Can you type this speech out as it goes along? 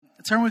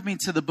Turn with me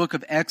to the book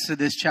of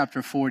Exodus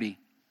chapter 40.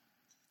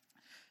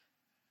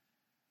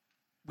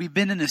 We've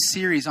been in a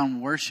series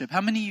on worship. How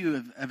many of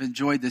you have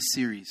enjoyed this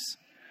series?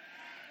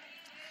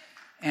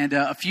 And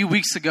a few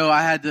weeks ago,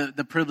 I had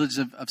the privilege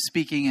of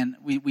speaking, and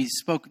we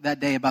spoke that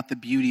day about the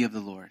beauty of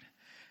the Lord.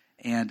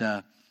 And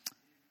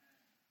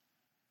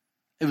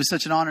it was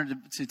such an honor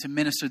to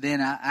minister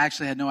then. I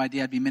actually had no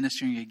idea I'd be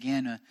ministering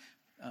again.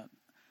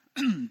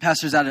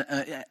 Pastor's out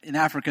in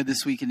Africa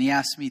this week, and he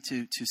asked me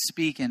to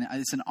speak, and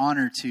it's an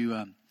honor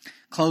to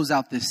close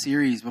out this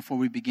series before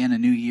we begin a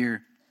new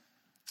year.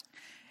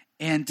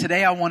 And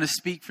today I want to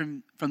speak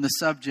from the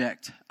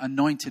subject,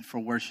 anointed for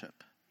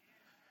worship.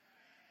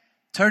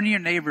 Turn to your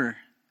neighbor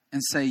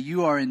and say,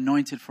 you are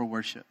anointed for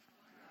worship.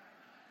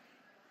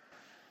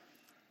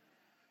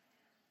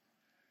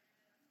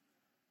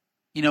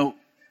 You know,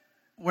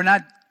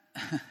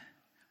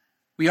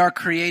 we are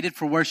created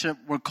for worship.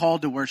 We're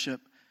called to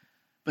worship.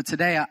 But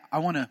today I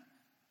want to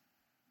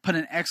put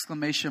an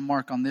exclamation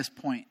mark on this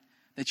point,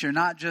 that you're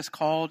not just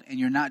called and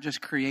you're not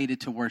just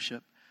created to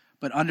worship,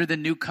 but under the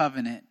new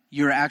covenant,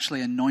 you're actually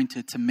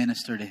anointed to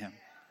minister to Him.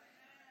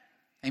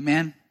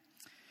 Amen.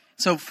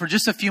 So for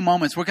just a few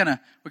moments, we're gonna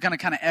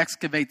kind of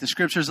excavate the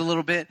scriptures a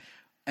little bit,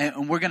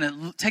 and we're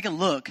gonna take a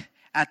look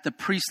at the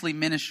priestly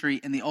ministry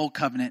in the old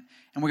covenant,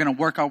 and we're gonna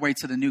work our way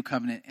to the new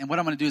covenant. And what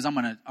I'm gonna do is I'm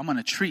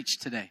gonna preach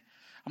today.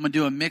 I'm gonna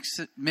do a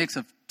mix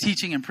of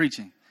teaching and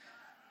preaching.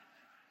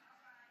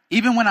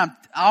 Even when I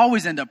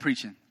always end up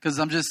preaching because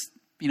I'm just,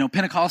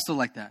 Pentecostal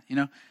like that,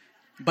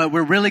 But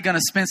we're really going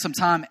to spend some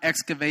time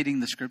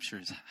excavating the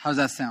scriptures. How does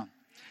that sound?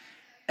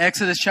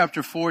 Exodus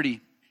chapter 40.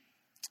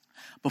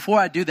 Before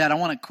I do that, I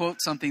want to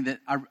quote something that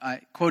I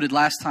quoted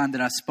last time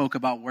that I spoke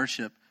about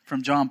worship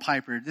from John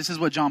Piper. This is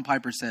what John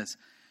Piper says.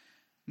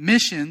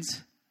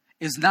 Missions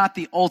is not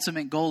the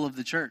ultimate goal of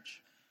the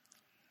church.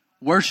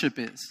 Worship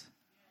is.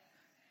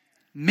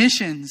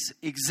 Missions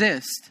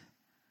exist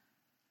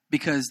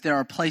because there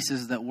are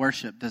places that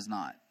worship does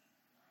not.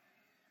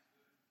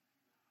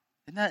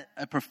 Isn't that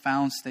a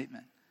profound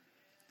statement?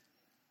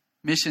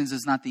 Missions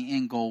is not the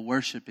end goal,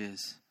 worship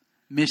is.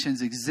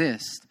 Missions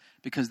exist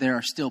because there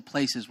are still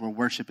places where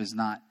worship is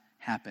not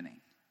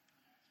happening.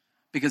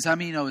 Because how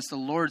many know it's the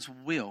Lord's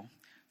will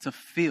to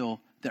fill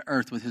the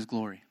earth with His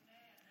glory?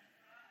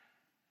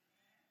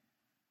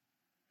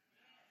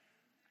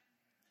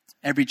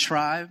 Every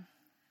tribe,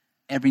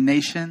 every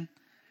nation,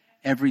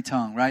 every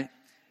tongue, right?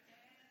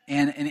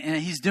 And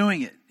He's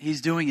doing it.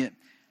 He's doing it.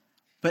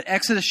 But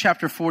Exodus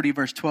chapter 40,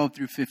 verse 12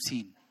 through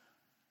 15.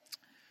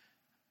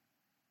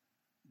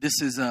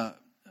 This is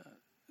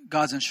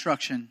God's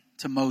instruction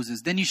to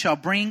Moses. Then you shall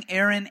bring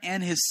Aaron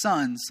and his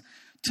sons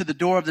to the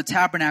door of the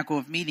tabernacle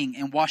of meeting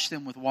and wash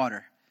them with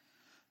water.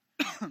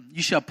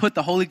 You shall put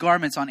the holy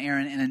garments on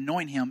Aaron and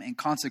anoint him and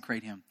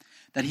consecrate him,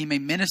 that he may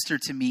minister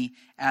to me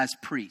as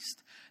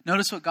priest.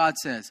 Notice what God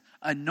says.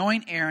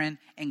 Anoint Aaron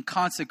and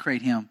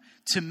consecrate him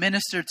to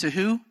minister to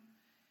who?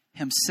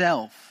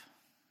 Himself.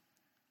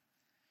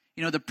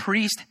 The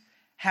priest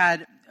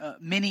had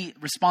many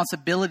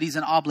responsibilities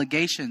and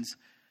obligations,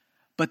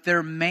 but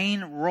their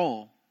main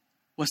role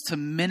was to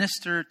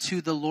minister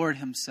to the Lord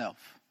Himself.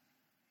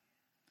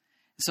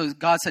 So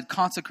God said,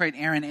 consecrate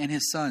Aaron and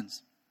his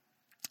sons.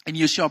 And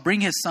you shall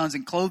bring his sons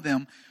and clothe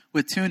them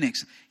with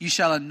tunics. You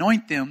shall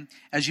anoint them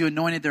as you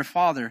anointed their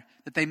father,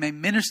 that they may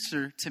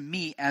minister to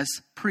me as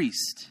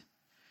priest.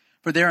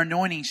 For their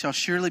anointing shall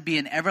surely be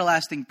an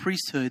everlasting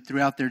priesthood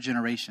throughout their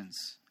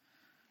generations.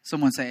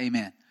 Someone say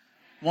amen.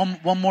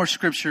 One more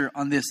scripture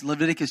on this.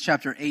 Leviticus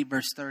chapter 8,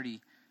 verse 30.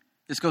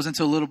 This goes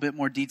into a little bit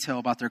more detail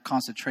about their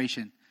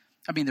consecration.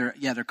 Their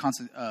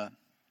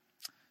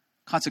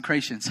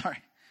consecration, sorry.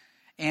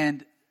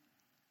 And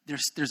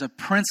there's a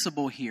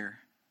principle here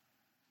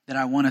that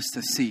I want us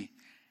to see.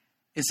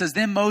 It says,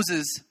 then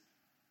Moses,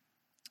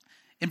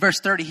 in verse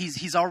 30,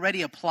 he's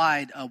already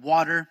applied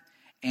water,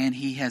 and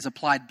he has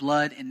applied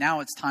blood, and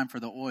now it's time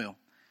for the oil.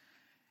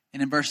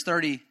 And in verse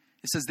 30,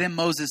 it says, then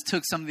Moses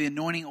took some of the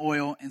anointing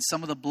oil and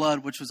some of the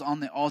blood which was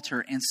on the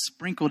altar and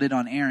sprinkled it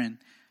on Aaron,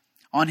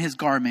 on his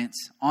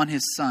garments, on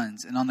his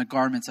sons, and on the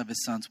garments of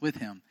his sons with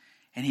him.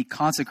 And he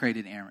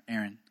consecrated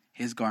Aaron,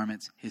 his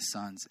garments, his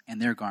sons,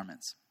 and their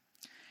garments.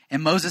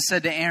 And Moses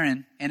said to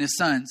Aaron and his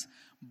sons,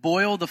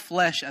 boil the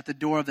flesh at the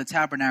door of the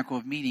tabernacle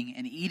of meeting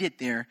and eat it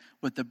there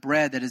with the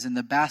bread that is in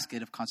the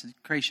basket of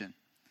consecration.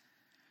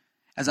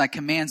 As I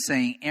command,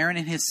 saying, Aaron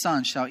and his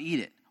sons shall eat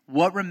it.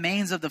 What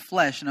remains of the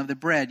flesh and of the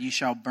bread you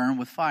shall burn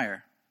with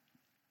fire.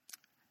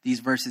 These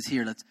verses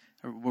here,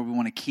 where we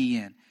want to key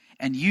in.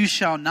 And you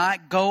shall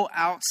not go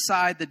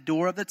outside the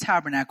door of the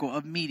tabernacle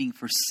of meeting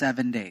for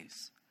 7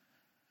 days.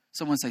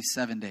 Someone say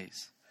 7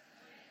 days.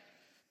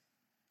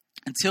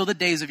 Until the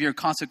days of your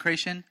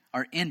consecration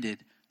are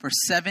ended, for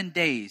 7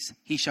 days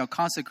he shall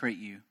consecrate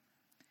you.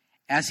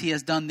 As he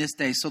has done this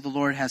day, so the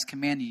Lord has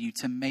commanded you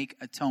to make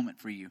atonement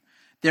for you.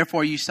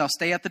 Therefore, you shall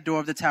stay at the door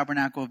of the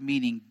tabernacle of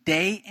meeting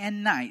day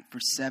and night for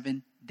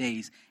 7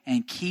 days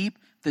and keep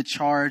the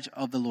charge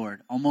of the Lord.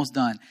 Almost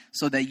done.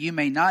 So that you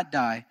may not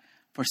die,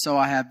 for so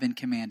I have been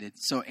commanded.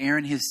 So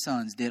Aaron and his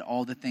sons did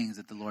all the things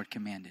that the Lord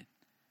commanded.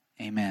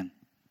 Amen.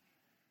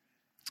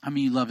 How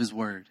many of you love his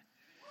word?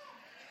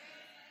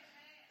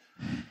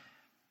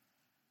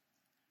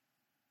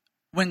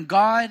 When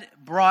God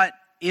brought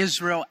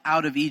Israel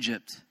out of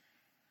Egypt,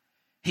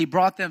 he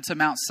brought them to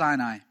Mount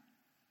Sinai.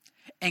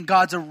 And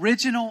God's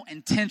original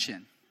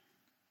intention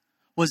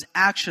was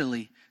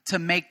actually to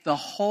make the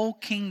whole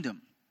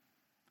kingdom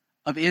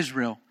of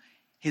Israel,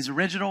 his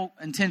original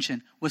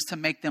intention was to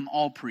make them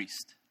all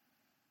priests.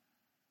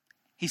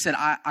 He said,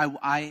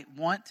 I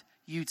want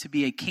you to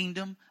be a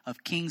kingdom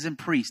of kings and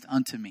priests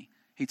unto me.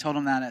 He told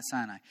them that at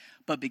Sinai.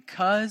 But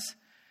because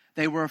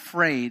they were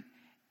afraid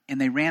and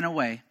they ran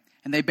away,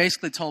 and they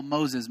basically told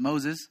Moses,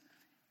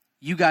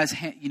 you guys,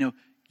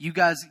 you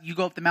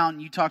go up the mountain,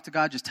 you talk to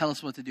God, just tell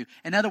us what to do.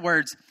 In other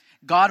words,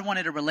 God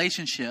wanted a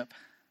relationship,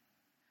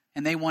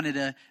 and they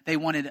wanted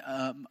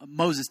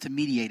Moses to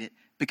mediate it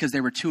because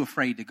they were too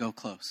afraid to go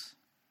close.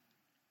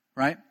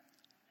 Right?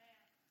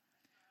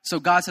 So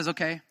God says,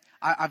 okay,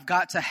 I've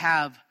got to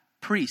have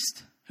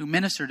priests who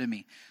minister to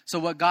me. So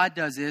what God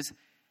does is,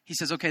 he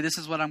says, okay, this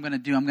is what I'm going to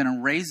do. I'm going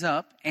to raise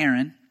up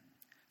Aaron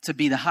to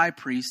be the high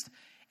priest,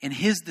 and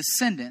his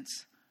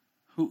descendants,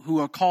 who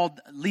are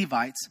called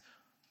Levites,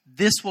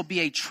 this will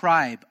be a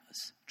tribe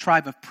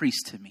of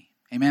priests to me.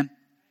 Amen?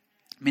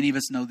 Many of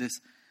us know this.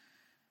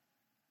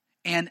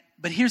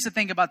 But here's the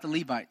thing about the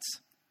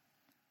Levites.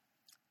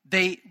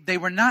 They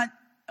were not,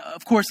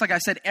 of course, like I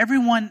said,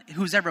 everyone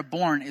who's ever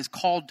born is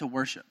called to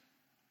worship.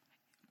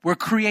 We're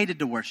created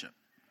to worship.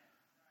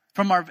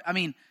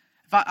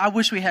 I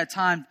wish we had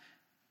time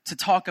to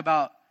talk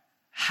about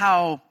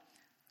how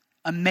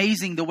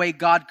amazing the way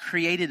God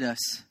created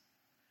us.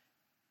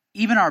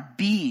 Even our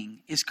being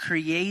is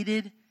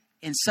created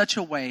in such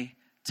a way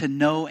to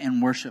know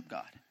and worship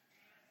God.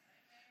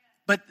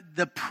 But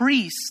the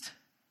priests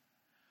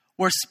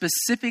were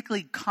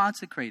specifically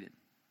consecrated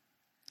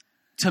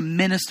to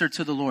minister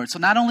to the Lord. So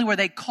not only were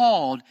they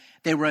called,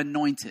 they were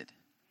anointed.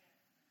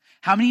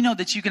 How many know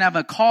that you can have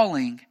a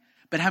calling,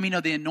 but how many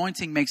know the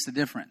anointing makes the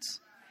difference?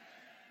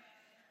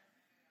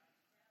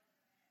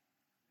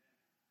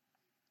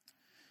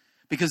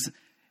 Because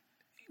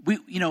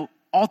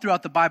all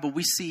throughout the Bible,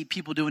 we see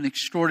people doing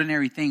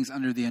extraordinary things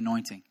under the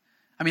anointing.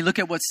 I mean, look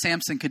at what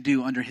Samson could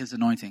do under his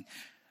anointing.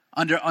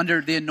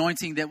 Under the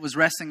anointing that was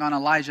resting on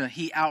Elijah,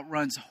 he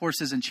outruns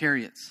horses and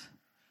chariots,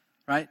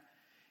 right?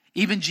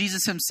 Even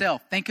Jesus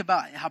himself, think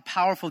about how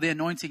powerful the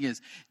anointing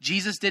is.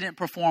 Jesus didn't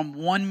perform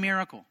one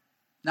miracle,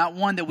 not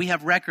one that we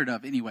have record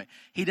of anyway.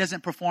 He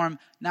doesn't perform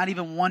not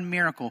even one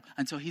miracle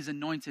until he's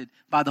anointed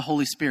by the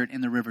Holy Spirit in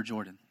the River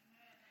Jordan.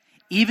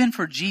 Even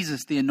for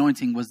Jesus, the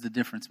anointing was the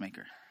difference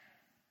maker.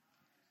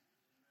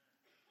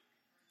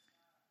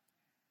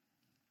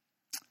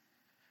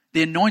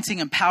 The anointing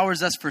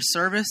empowers us for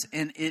service,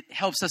 and it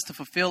helps us to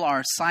fulfill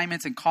our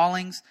assignments and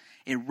callings.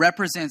 It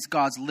represents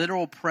God's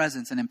literal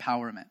presence and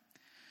empowerment.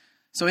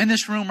 So in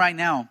this room right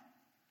now,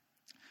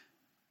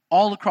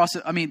 all across,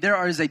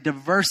 there is a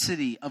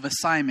diversity of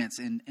assignments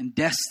and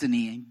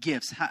destiny and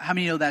gifts. How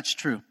many know that's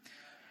true?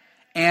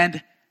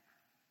 And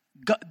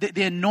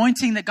the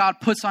anointing that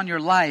God puts on your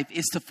life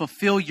is to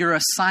fulfill your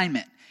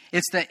assignment.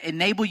 It's to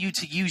enable you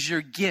to use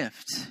your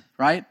gift,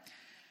 right?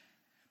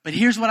 But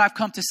here's what I've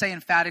come to say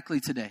emphatically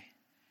today,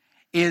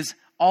 is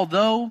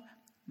although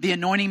the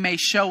anointing may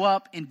show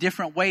up in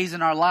different ways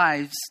in our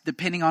lives,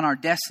 depending on our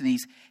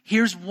destinies,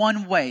 here's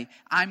one way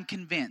I'm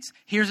convinced.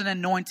 Here's an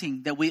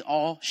anointing that we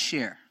all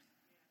share.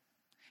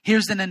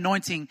 Here's an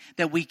anointing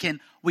that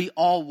we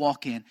all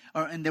walk in,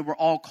 and that we're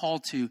all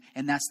called to,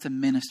 and that's to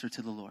minister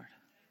to the Lord.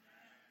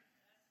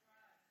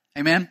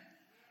 Amen?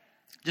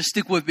 Just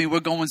stick with me.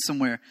 We're going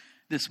somewhere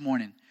this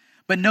morning.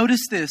 But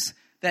notice this,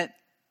 that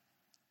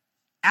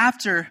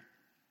after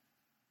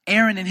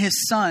Aaron and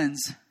his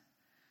sons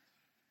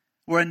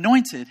were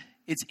anointed,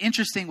 it's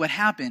interesting what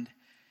happened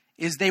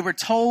is they were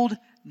told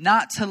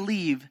not to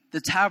leave the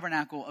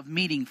tabernacle of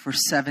meeting for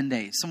 7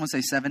 days. Someone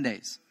say 7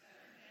 days.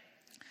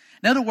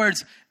 In other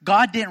words,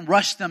 God didn't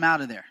rush them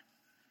out of there.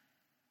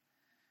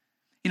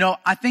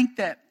 I think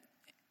that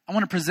I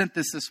want to present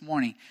this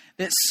morning,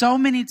 that so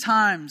many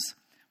times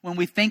when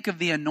we think of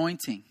the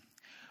anointing,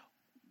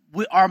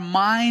 our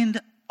mind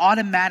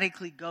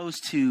automatically goes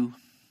to,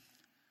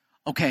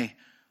 okay,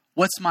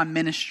 what's my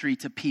ministry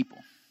to people?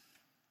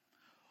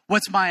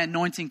 What's my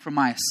anointing for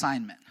my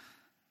assignment?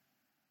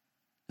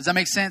 Does that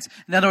make sense?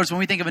 In other words, when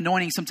we think of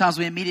anointing, sometimes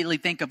we immediately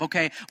think of,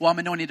 okay, well, I'm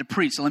anointed to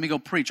preach, so let me go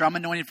preach. Or I'm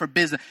anointed for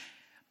business.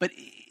 But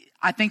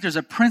I think there's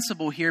a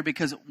principle here,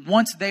 because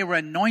once they were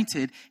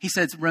anointed, he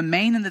says,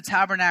 remain in the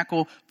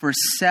tabernacle for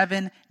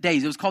 7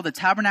 days. It was called the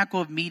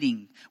tabernacle of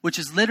meeting, which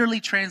is literally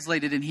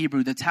translated in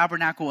Hebrew, the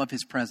tabernacle of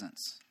his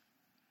presence.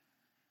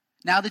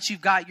 Now that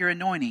you've got your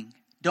anointing,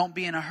 don't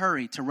be in a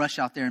hurry to rush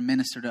out there and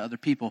minister to other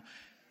people.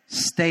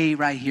 Stay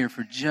right here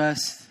for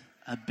just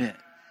a bit.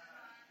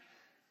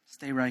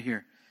 Stay right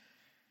here.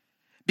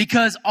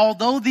 Because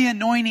although the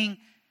anointing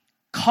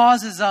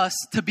causes us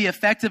to be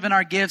effective in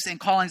our gifts and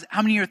callings,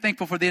 how many of you are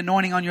thankful for the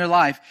anointing on your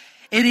life?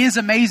 It is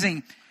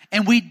amazing.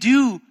 And we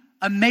do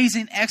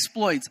amazing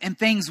exploits and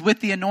things with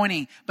the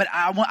anointing. But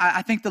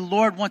I think the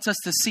Lord wants us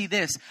to see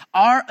this.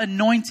 Our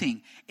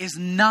anointing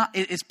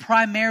is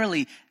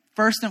primarily,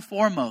 first and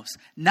foremost,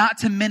 not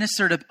to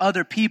minister to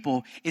other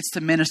people. It's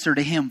to minister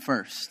to Him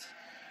first.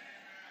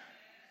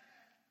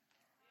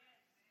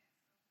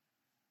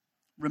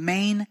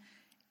 Remain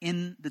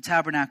in the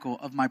tabernacle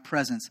of my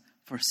presence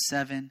for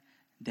 7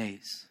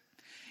 days.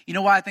 You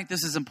know why I think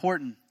this is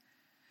important?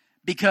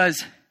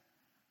 Because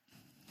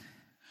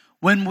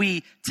when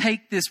we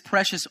take this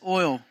precious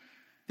oil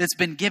that's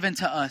been given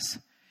to us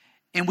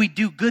and we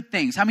do good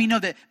things. How many know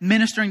that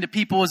ministering to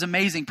people is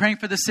amazing? Praying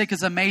for the sick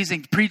is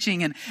amazing.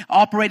 Preaching and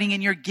operating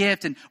in your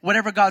gift and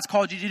whatever God's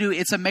called you to do,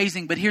 it's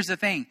amazing. But here's the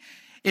thing.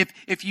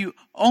 If you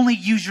only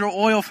use your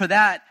oil for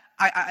that,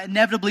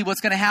 inevitably what's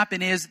going to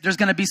happen is there's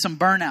going to be some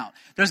burnout.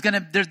 There's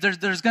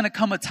going to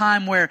come a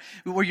time where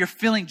you're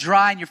feeling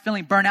dry and you're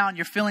feeling burnout and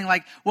you're feeling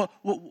like,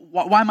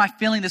 why am I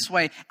feeling this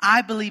way?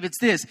 I believe it's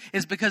this.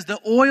 It's because the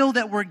oil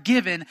that we're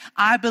given,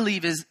 I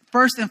believe, is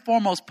first and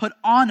foremost put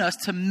on us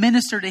to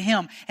minister to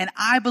Him. And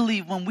I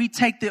believe when we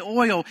take the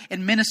oil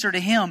and minister to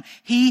Him,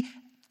 He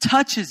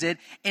touches it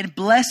and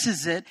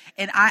blesses it.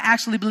 And I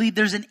actually believe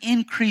there's an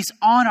increase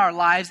on our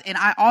lives. And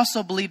I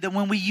also believe that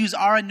when we use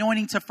our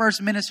anointing to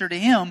first minister to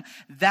Him,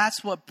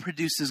 that's what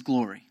produces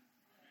glory.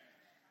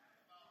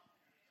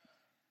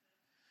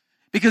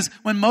 Because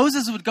when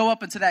Moses would go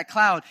up into that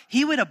cloud,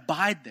 he would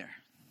abide there.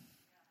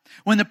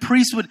 When the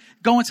priests would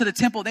go into the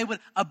temple, they would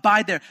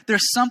abide there.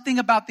 There's something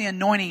about the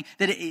anointing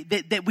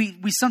that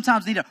we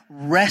sometimes need to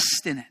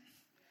rest in it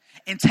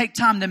and take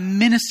time to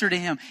minister to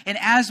Him. And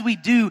as we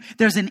do,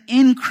 there's an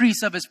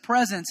increase of His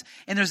presence,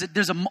 and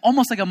there's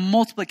almost like a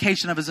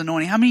multiplication of His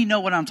anointing. How many know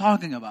what I'm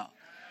talking about?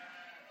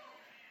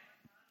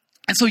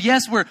 And so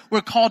yes,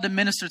 we're called to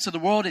minister to the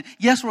world, and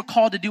yes, we're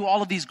called to do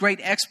all of these great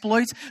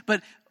exploits,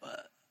 but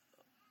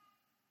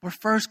we're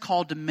first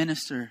called to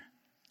minister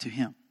to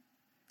Him.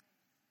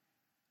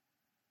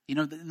 You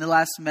know, in the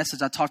last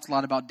message, I talked a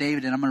lot about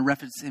David, and I'm going to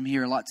reference him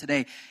here a lot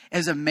today.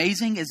 As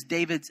amazing as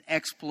David's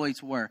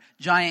exploits were,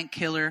 giant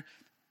killer,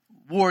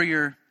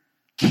 warrior,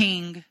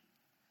 king,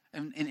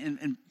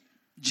 and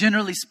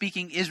generally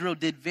speaking, Israel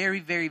did very,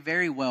 very,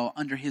 very well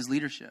under his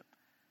leadership.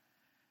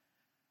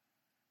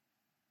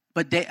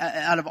 But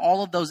out of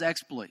all of those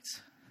exploits,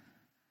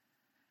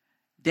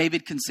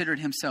 David considered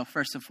himself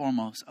first and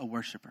foremost a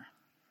worshiper.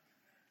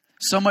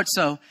 So much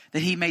so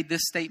that he made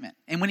this statement.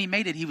 And when he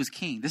made it, he was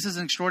king. This is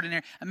an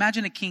extraordinary.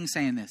 Imagine a king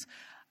saying this.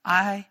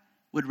 I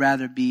would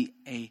rather be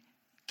a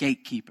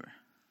gatekeeper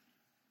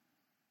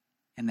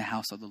in the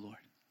house of the Lord.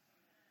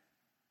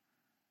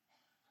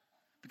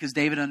 Because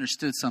David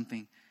understood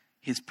something.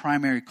 His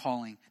primary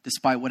calling,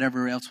 despite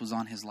whatever else was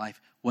on his life,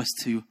 was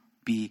to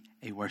be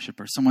a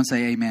worshiper. Someone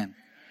say amen.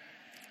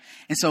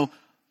 And so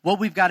what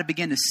we've got to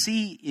begin to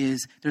see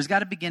is there's got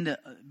to begin to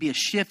be a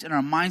shift in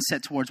our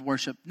mindset towards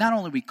worship. Not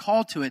only are we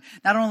called to it,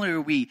 not only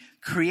are we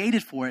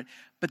created for it,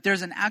 but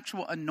there's an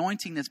actual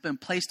anointing that's been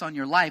placed on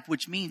your life,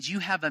 which means you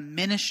have a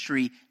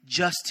ministry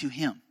just to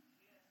Him.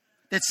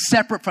 That's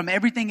separate from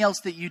everything else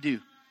that you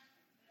do.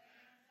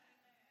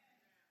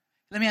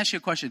 Let me ask you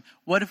a question.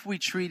 What if we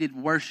treated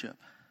worship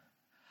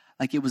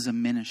like it was a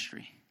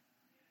ministry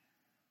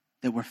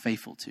that we're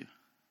faithful to?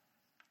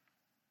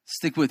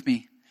 Stick with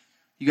me.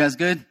 You guys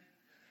good?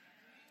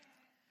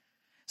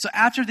 So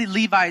after the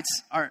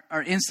Levites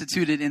are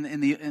instituted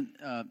in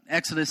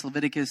Exodus,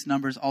 Leviticus,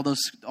 Numbers, all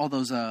those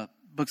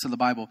books of the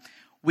Bible,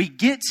 we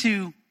get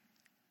to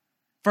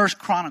 1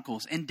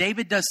 Chronicles, and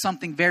David does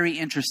something very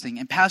interesting.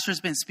 And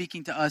Pastor's been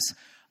speaking to us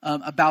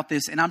about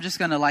this, and we're just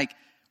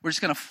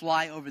gonna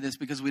fly over this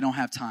because we don't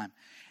have time.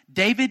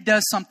 David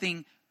does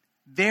something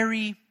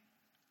very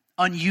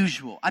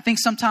unusual. I think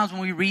sometimes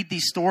when we read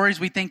these stories,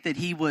 we think that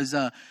he was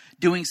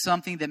doing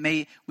something that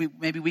maybe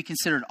we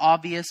considered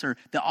obvious or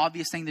the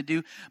obvious thing to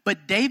do.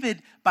 But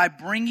David, by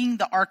bringing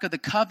the Ark of the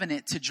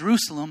Covenant to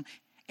Jerusalem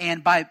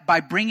and by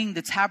bringing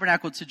the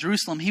tabernacle to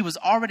Jerusalem, he was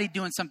already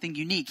doing something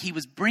unique. He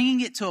was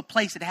bringing it to a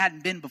place it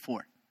hadn't been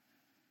before.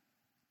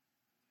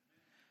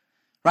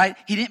 Right?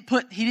 He didn't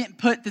put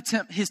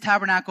his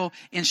tabernacle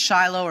in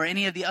Shiloh or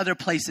any of the other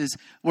places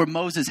where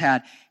Moses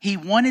had. He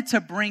wanted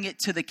to bring it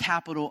to the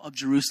capital of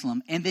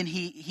Jerusalem. And then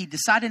he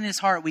decided in his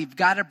heart, we've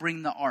got to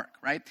bring the ark,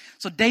 right?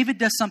 So David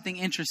does something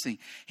interesting.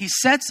 He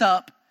sets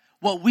up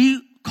what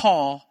we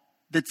call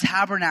the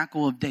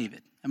tabernacle of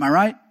David. Am I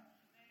right?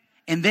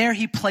 And there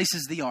he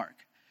places the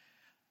ark.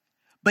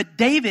 But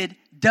David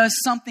does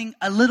something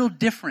a little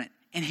different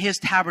in his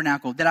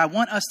tabernacle that I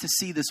want us to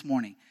see this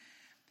morning.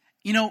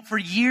 You know, for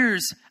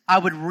years, I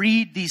would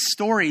read these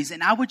stories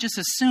and I would just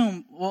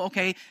assume, well,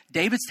 okay,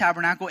 David's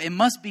tabernacle, it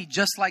must be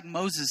just like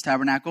Moses'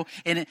 tabernacle,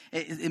 and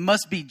it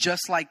must be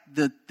just like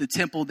the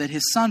temple that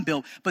his son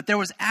built. But there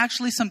was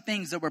actually some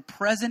things that were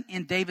present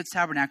in David's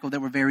tabernacle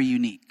that were very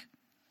unique.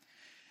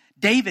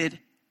 David,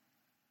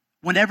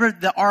 whenever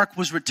the ark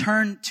was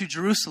returned to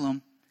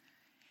Jerusalem,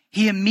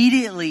 he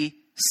immediately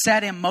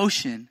set in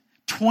motion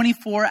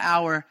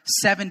 24-hour,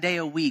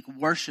 7-day-a-week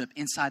worship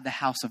inside the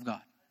house of God.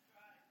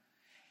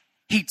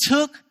 He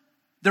took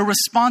the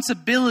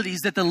responsibilities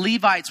that the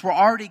Levites were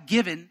already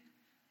given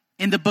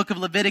in the book of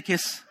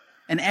Leviticus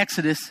and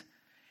Exodus,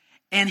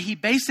 and he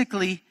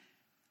basically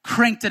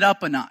cranked it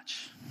up a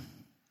notch.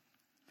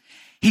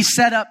 He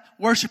set up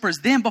worshipers.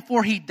 Then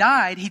before he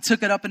died, he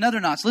took it up another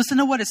notch. Listen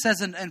to what it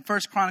says in 1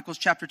 Chronicles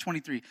chapter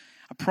 23.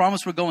 I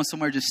promise we're going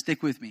somewhere. Just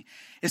stick with me.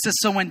 It says,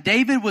 so when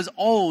David was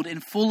old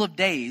and full of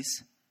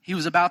days, he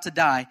was about to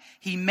die,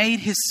 he made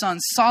his son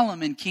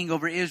Solomon king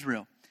over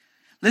Israel.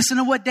 Listen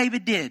to what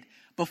David did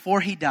before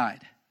he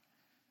died.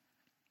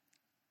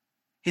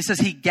 He says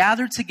he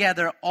gathered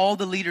together all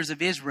the leaders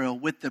of Israel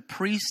with the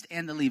priests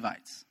and the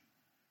Levites.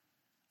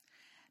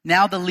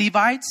 Now the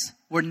Levites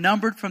were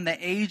numbered from the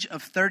age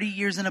of 30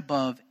 years and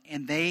above,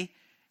 and the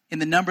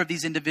number of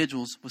these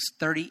individuals was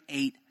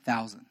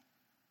 38,000.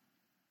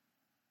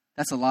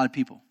 That's a lot of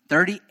people.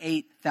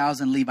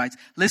 38,000 Levites.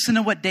 Listen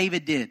to what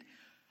David did.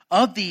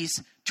 Of these,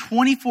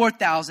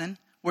 24,000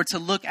 were to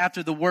look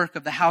after the work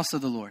of the house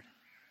of the Lord.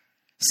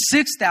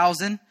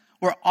 6,000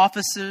 were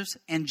officers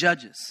and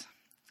judges.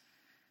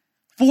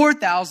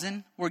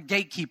 4,000 were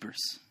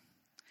gatekeepers.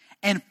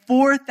 And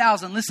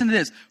 4,000, listen to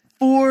this,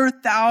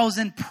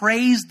 4,000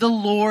 praised the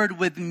Lord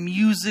with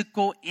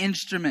musical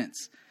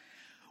instruments,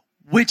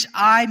 which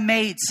I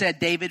made, said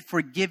David,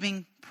 for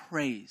giving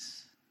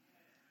praise.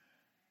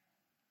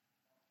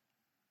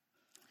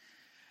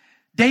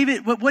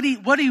 David, what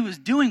he was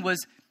doing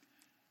was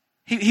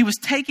he was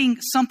taking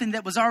something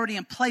that was already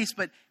in place,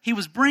 but he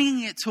was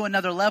bringing it to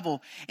another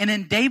level. And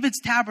in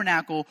David's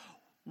tabernacle,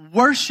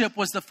 worship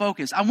was the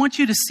focus. I want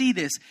you to see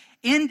this.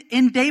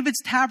 In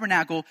David's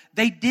tabernacle,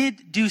 they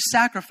did do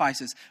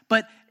sacrifices,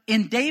 but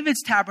in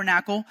David's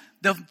tabernacle,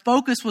 the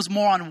focus was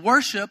more on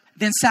worship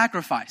than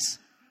sacrifice.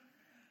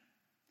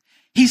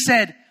 He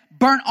said,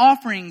 burnt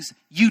offerings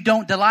you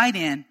don't delight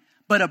in,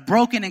 but a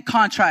broken and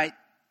contrite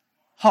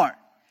heart.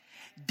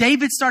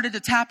 David started to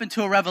tap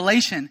into a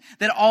revelation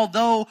that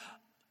although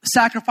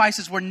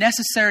sacrifices were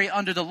necessary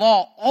under the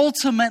law,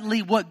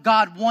 ultimately what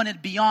God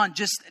wanted beyond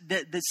just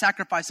the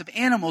sacrifice of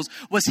animals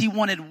was he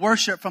wanted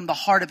worship from the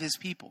heart of his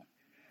people.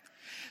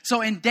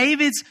 So in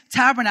David's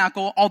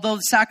tabernacle, although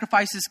the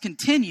sacrifices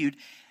continued,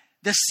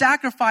 the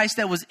sacrifice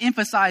that was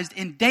emphasized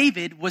in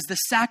David was the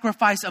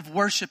sacrifice of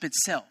worship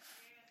itself.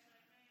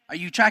 Are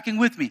you tracking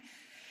with me?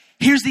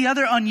 Here's the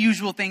other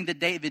unusual thing that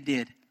David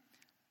did.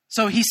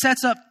 So he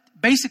sets up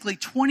basically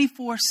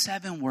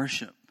 24/7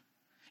 worship.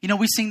 You know,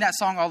 we sing that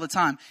song all the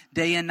time.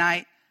 Day and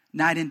night,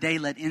 night and day,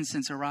 let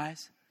incense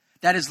arise.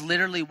 That is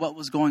literally what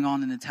was going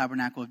on in the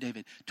tabernacle of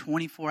David.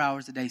 24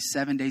 hours a day,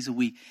 7 days a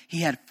week. He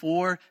had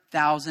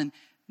 4,000,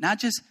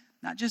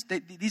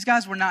 these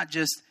guys were not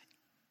just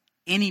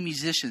any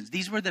musicians.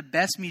 These were the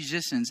best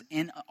musicians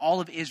in all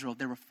of Israel.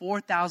 There were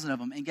 4,000 of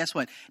them. And guess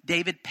what?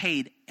 David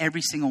paid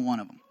every single one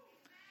of them.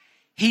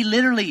 He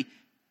literally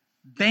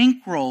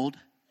bankrolled,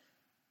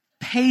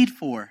 paid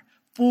for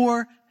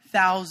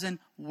 4,000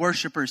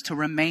 worshipers to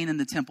remain in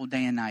the temple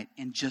day and night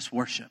and just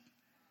worship.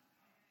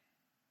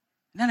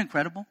 Isn't that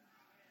incredible?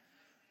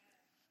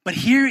 But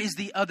here is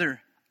the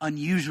other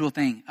unusual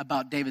thing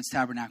about David's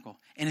tabernacle.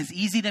 And it's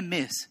easy to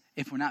miss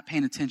if we're not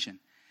paying attention.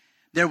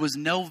 There was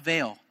no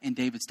veil in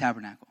David's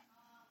tabernacle.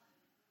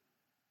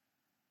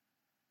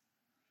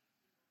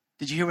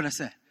 Did you hear what I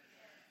said?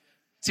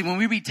 See, when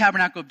we read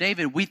Tabernacle of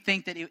David, we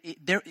think that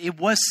it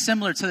was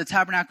similar to the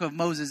Tabernacle of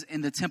Moses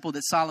in the temple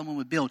that Solomon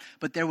would build.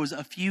 But there was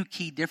a few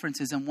key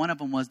differences. And one of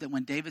them was that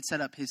when David set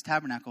up his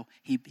tabernacle,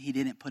 he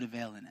didn't put a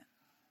veil in it.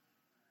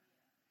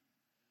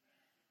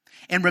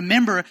 And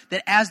remember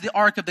that as the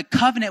Ark of the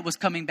Covenant was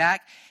coming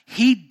back,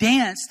 he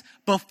danced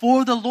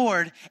before the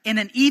Lord in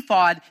an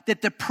ephod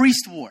that the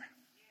priest wore.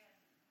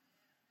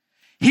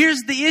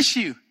 Here's the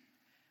issue.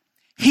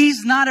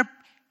 He's not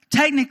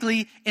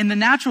technically, in the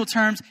natural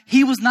terms,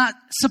 he was not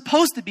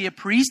supposed to be a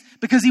priest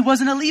because he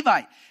wasn't a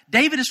Levite.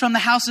 David is from the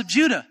house of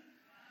Judah.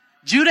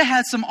 Judah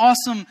had some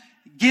awesome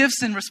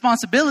gifts and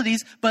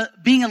responsibilities,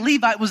 but being a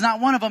Levite was not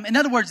one of them. In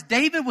other words,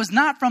 David was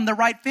not from the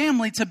right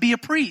family to be a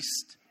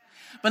priest.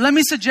 But let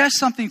me suggest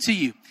something to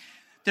you.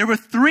 There were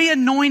 3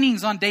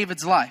 anointings on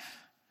David's life.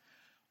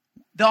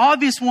 The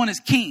obvious one is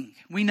king.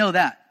 We know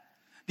that.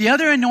 The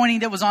other anointing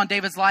that was on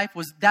David's life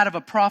was that of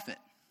a prophet.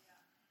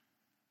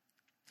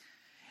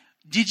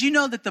 Did you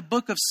know that the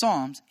book of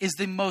Psalms is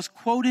the most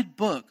quoted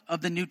book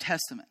of the New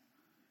Testament?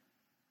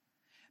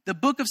 The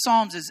book of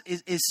Psalms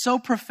is so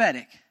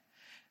prophetic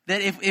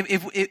that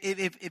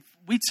if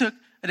we took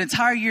an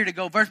entire year to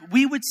go verse,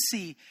 we would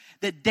see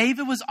that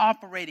David was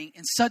operating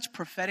in such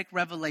prophetic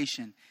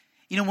revelation.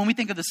 You know, when we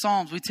think of the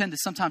Psalms, we tend to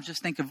sometimes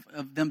just think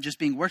of them just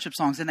being worship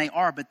songs, and they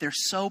are, but they're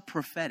so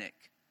prophetic.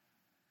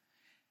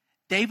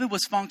 David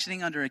was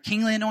functioning under a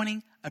kingly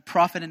anointing, a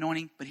prophet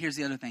anointing, but here's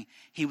the other thing.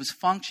 He was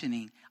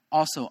functioning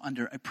also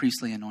under a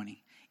priestly anointing,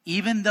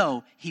 even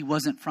though he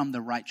wasn't from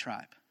the right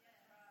tribe.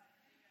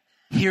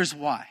 Here's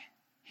why.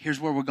 Here's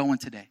where we're going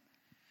today.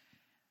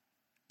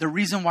 The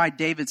reason why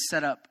David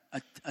set up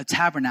a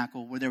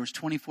tabernacle where there was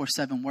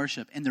 24/7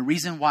 worship, and the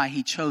reason why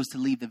he chose to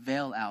leave the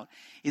veil out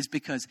is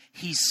because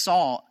he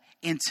saw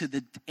into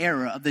the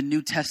era of the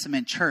New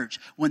Testament church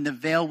when the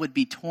veil would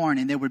be torn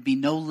and there would be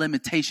no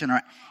limitation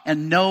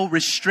and no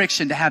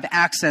restriction to have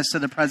access to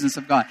the presence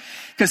of God.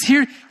 Because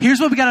here's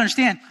what we got to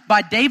understand.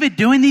 By David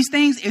doing these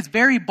things, it's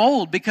very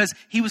bold because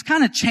he was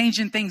kind of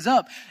changing things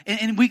up.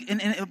 And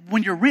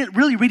when you're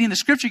really reading the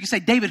scripture, you can say,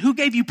 David, who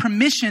gave you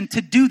permission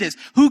to do this?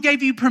 Who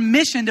gave you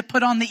permission to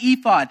put on the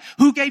ephod?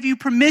 Who gave you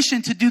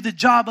permission to do the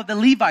job of the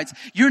Levites?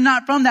 You're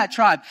not from that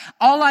tribe.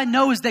 All I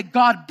know is that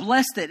God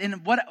blessed it.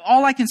 And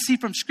all I can see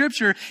from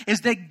scripture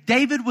is that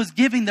David was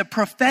giving the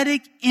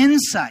prophetic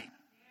insight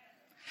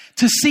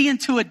to see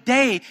into a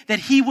day that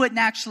he wouldn't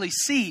actually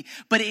see.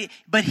 But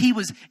he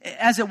was,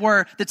 as it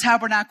were, the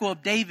tabernacle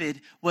of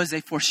David was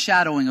a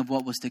foreshadowing of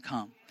what was to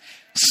come.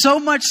 So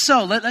much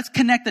so, let's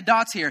connect the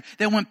dots here,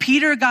 that when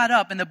Peter got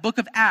up in the book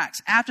of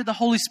Acts, after the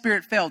Holy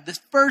Spirit fell, this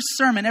first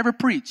sermon ever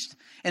preached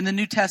in the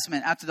New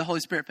Testament after the Holy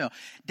Spirit fell,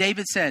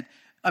 Peter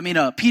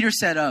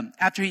said,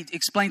 after he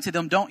explained to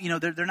them,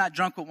 they're not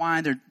drunk with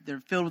wine,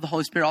 they're filled with the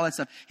Holy Spirit, all that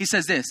stuff. He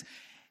says this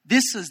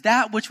is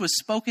that which was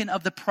spoken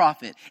of the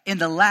prophet. In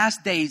the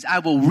last days, I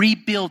will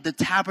rebuild the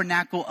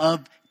tabernacle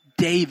of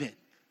David.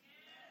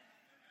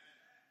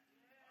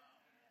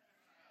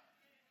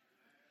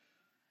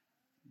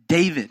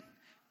 David.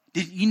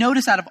 Did you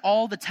notice out of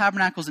all the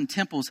tabernacles and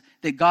temples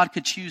that God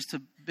could choose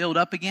to build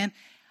up again?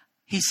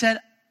 He said,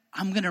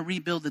 I'm going to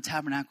rebuild the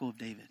tabernacle of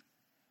David.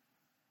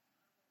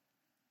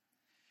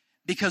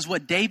 Because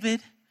what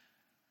David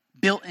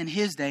built in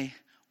his day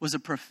was a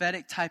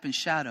prophetic type and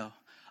shadow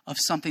of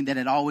something that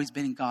had always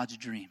been in God's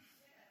dream.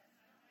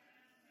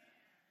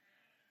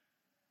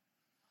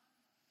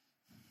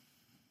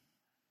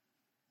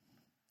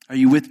 Are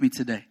you with me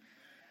today?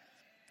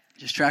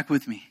 Just track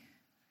with me.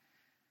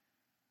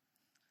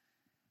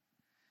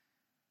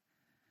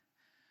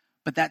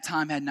 But that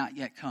time had not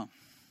yet come.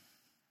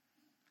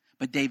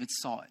 But David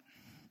saw it.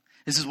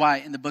 This is why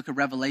in the book of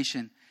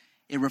Revelation,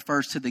 it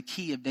refers to the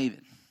key of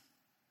David.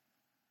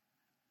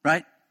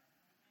 Right?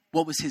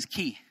 What was his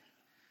key?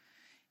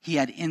 He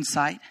had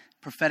insight,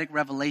 prophetic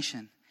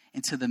revelation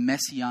into the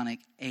messianic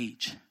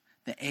age.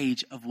 The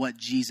age of what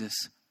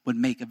Jesus would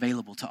make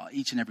available to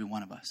each and every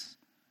one of us.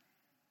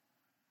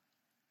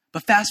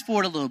 But fast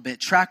forward a little bit.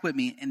 Track with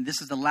me. And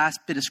this is the last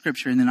bit of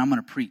scripture. And then I'm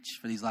going to preach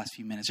for these last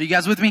few minutes. Are you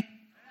guys with me?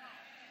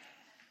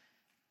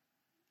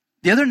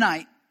 The other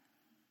night,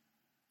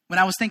 when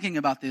I was thinking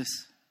about this,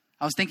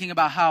 I was thinking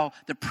about how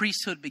the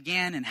priesthood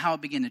began and how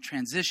it began to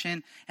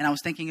transition. And I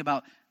was thinking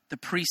about the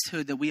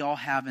priesthood that we all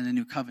have in the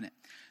new covenant.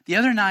 The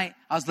other night,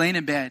 I was laying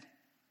in bed.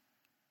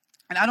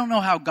 And I don't know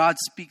how God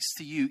speaks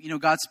to you.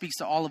 God speaks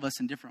to all of us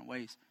in different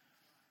ways.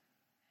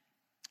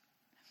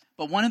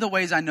 But one of the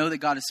ways I know that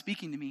God is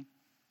speaking to me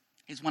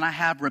is when I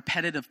have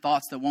repetitive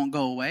thoughts that won't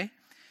go away.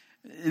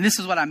 And this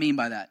is what I mean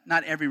by that.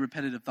 Not every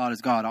repetitive thought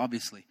is God,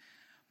 obviously.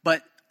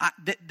 But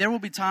there will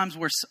be times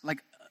where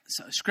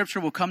scripture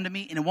will come to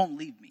me and it won't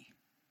leave me,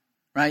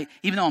 right?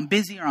 Even though I'm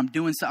busy or I'm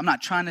doing something, I'm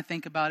not trying to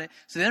think about it.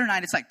 So the other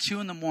night, it's like 2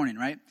 a.m,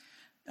 right?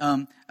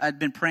 I'd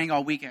been praying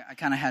all week. I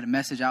kind of had a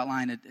message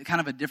outlined,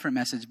 kind of a different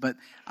message, but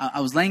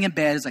I was laying in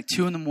bed. It's like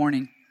 2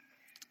 a.m.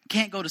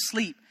 Can't go to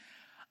sleep.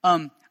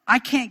 I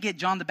can't get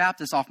John the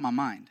Baptist off my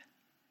mind,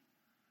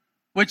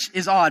 which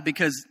is odd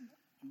because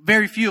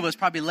very few of us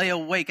probably lay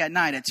awake at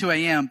night at 2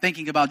 a.m.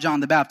 thinking about John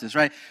the Baptist,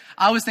 right?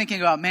 I was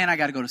thinking about, man, I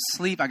got to go to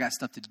sleep. I got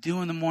stuff to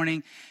do in the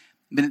morning.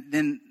 But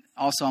then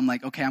also I'm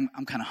like, okay,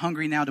 I'm kind of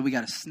hungry now. Do we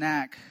got a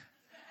snack?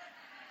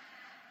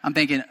 I'm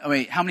thinking, oh,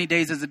 wait, how many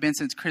days has it been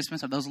since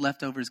Christmas? Are those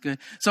leftovers good?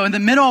 So in the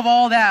middle of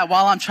all that,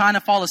 while I'm trying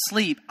to fall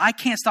asleep, I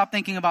can't stop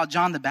thinking about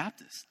John the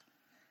Baptist.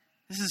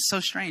 This is so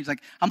strange.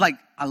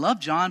 I love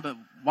John, but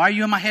why are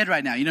you in my head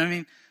right now? You know what I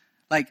mean?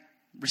 Like,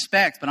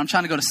 respect, but I'm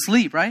trying to go to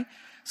sleep, right?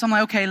 So I'm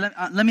like, okay,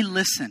 let me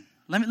listen.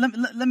 Let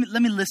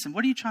me listen.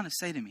 What are you trying to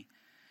say to me?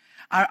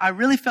 I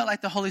really felt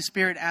like the Holy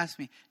Spirit asked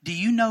me, do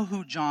you know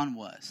who John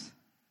was?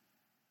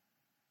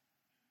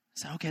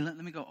 I said, okay, let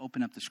me go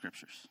open up the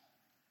scriptures.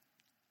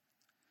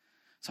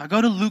 So I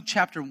go to Luke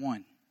chapter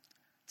 1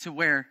 to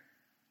where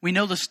we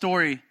know the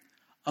story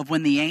of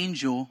when the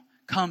angel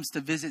comes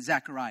to visit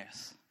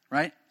Zacharias,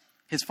 right?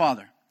 His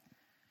father.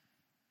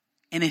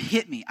 And it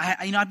hit me.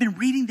 I've been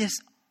reading this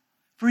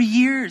for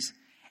years.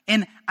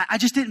 And I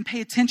just didn't pay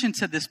attention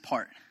to this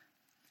part.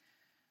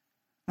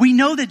 We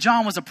know that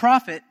John was a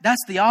prophet.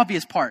 That's the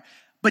obvious part.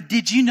 But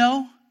did you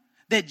know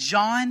that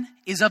John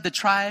is of the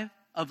tribe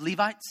of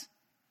Levites?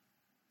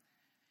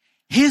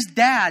 His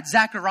dad,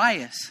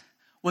 Zacharias,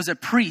 was a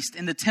priest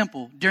in the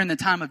temple during the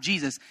time of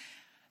Jesus.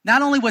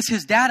 Not only was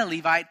his dad a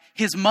Levite,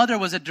 his mother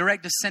was a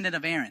direct descendant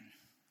of Aaron.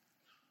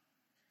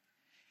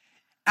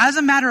 As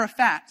a matter of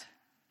fact,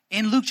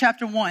 in Luke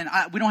chapter 1,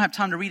 we don't have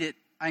time to read it.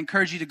 I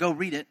encourage you to go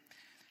read it.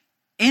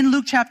 In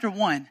Luke chapter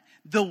 1,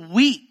 the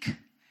week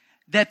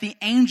that the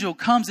angel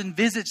comes and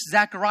visits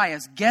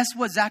Zacharias, guess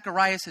what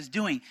Zacharias is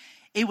doing?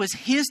 It was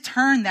his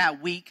turn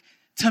that week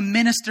to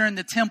minister in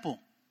the temple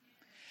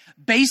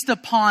based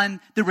upon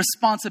the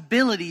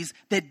responsibilities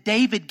that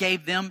David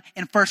gave them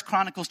in 1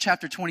 Chronicles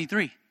chapter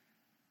 23.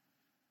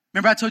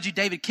 Remember I told you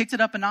David kicked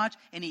it up a notch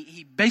and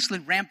he basically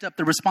ramped up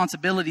the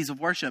responsibilities of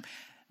worship.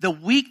 The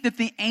week that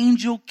the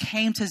angel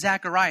came to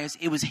Zacharias,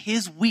 it was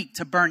his week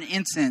to burn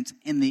incense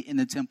in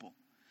the temple.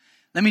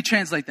 Let me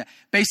translate that.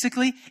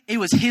 Basically, it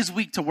was his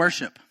week to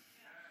worship.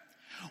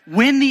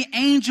 When the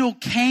angel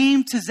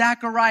came to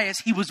Zacharias,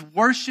 he was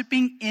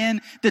worshiping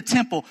in the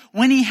temple.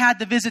 When he had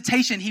the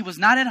visitation, he was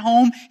not at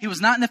home. He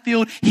was not in the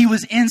field. He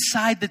was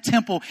inside the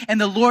temple.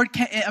 And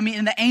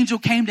the angel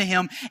came to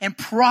him and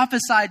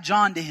prophesied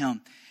John to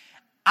him.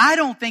 I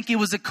don't think it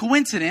was a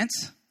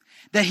coincidence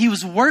that he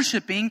was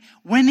worshiping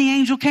when the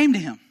angel came to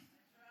him.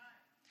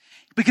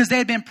 Because they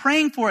had been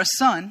praying for a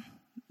son,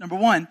 number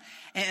one.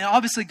 And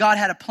obviously God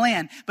had a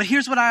plan. But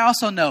here's what I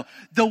also know.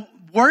 The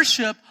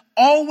worship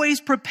always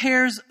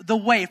prepares the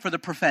way for the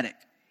prophetic.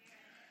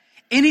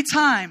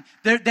 Anytime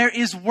there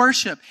is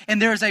worship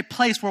and there is a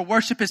place where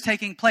worship is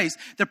taking place,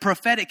 the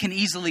prophetic can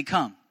easily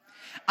come.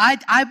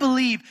 I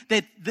believe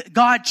that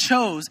God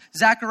chose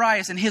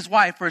Zacharias and his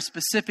wife for a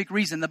specific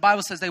reason. The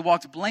Bible says they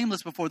walked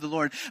blameless before the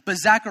Lord, but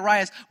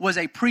Zacharias was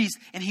a priest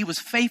and he was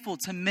faithful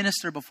to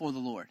minister before the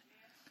Lord.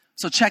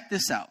 So check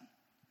this out.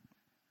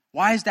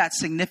 Why is that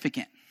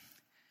significant?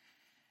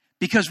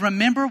 Because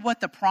remember what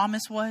the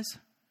promise was?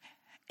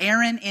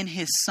 Aaron and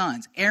his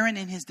sons, Aaron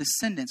and his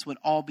descendants would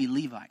all be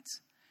Levites.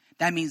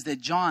 That means that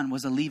John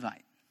was a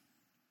Levite.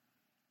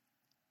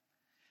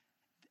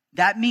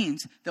 That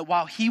means that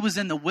while he was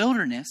in the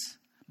wilderness,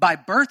 by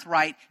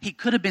birthright, he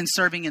could have been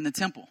serving in the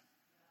temple.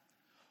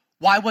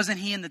 Why wasn't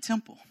he in the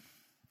temple?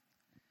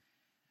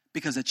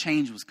 Because a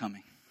change was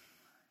coming.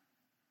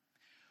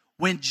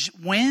 When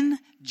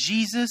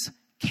Jesus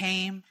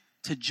came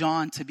to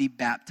John to be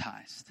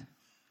baptized,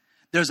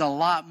 there's a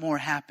lot more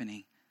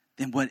happening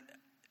than what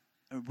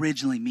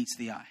originally meets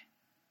the eye.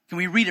 Can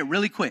we read it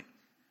really quick?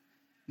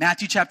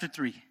 Matthew chapter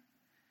 3.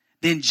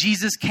 Then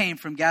Jesus came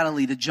from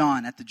Galilee to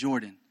John at the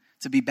Jordan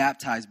to be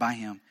baptized by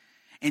him.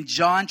 And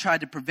John tried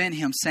to prevent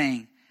him,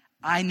 saying,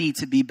 I need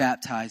to be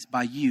baptized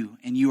by you,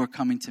 and you are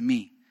coming to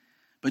me.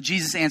 But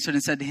Jesus answered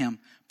and said to him,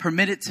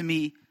 permit it to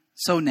me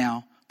so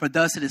now, for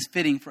thus it is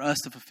fitting for us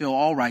to fulfill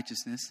all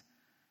righteousness.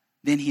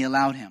 Then he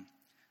allowed him.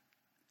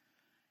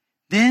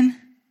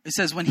 Then it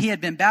says, when he had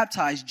been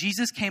baptized,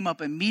 Jesus came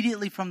up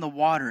immediately from the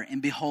water,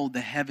 and behold,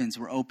 the heavens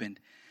were opened.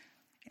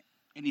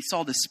 And he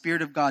saw the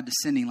Spirit of God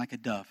descending like a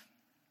dove.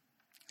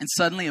 And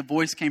suddenly a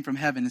voice came from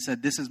heaven and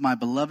said, this is my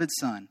beloved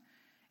Son,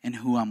 in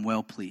whom I'm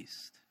well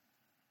pleased.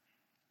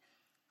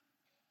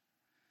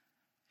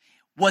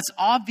 What's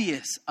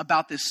obvious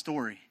about this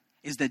story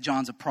is that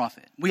John's a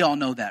prophet. We all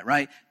know that,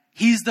 right?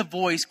 He's the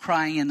voice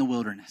crying in the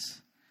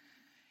wilderness.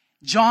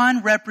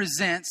 John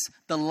represents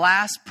the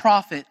last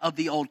prophet of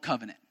the old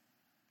covenant.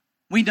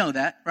 We know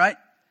that, right?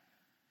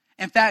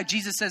 In fact,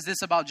 Jesus says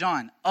this about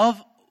John.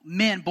 Of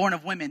men born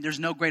of women, there's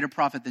no greater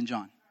prophet than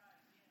John.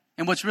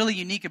 And what's really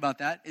unique about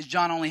that is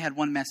John only had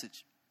one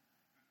message.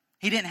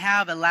 He didn't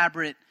have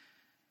elaborate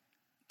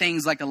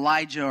things like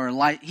Elijah or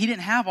he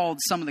didn't have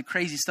some of the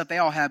crazy stuff they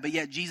all had, but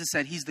yet Jesus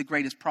said he's the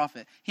greatest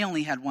prophet. He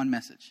only had one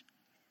message.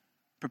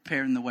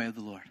 Preparing the way of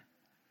the Lord.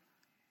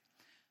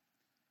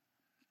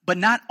 But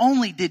not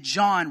only did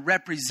John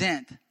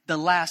represent the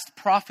last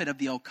prophet of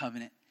the old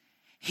covenant,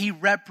 he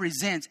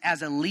represents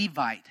as a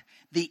Levite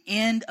the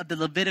end of the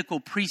Levitical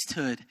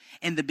priesthood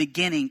and the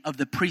beginning of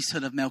the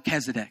priesthood of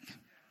Melchizedek.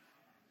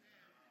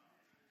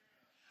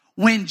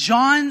 When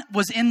John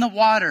was in the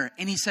water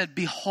and he said,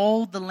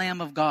 behold the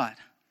Lamb of God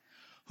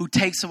who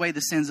takes away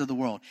the sins of the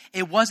world.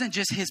 It wasn't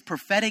just his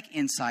prophetic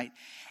insight.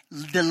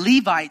 The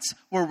Levites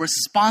were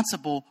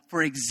responsible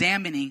for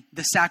examining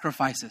the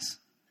sacrifices.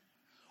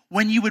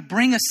 When you would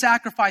bring a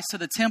sacrifice to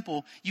the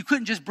temple, you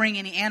couldn't just bring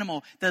any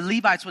animal. The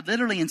Levites would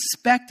literally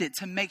inspect it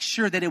to make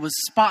sure that it was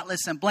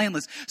spotless and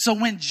blameless. So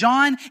when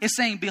John is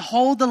saying,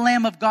 behold the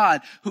Lamb of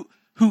God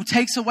who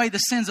takes away the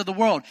sins of the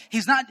world,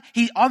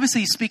 he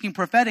obviously is speaking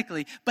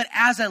prophetically, but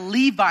as a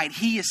Levite,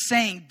 he is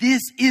saying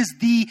this is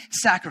the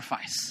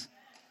sacrifice.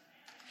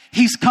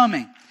 He's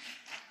coming.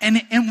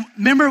 And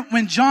remember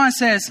when John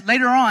says,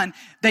 later on,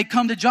 they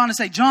come to John and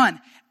say, John,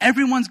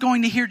 everyone's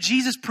going to hear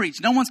Jesus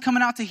preach. No one's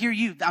coming out to hear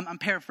you. I'm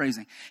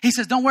paraphrasing. He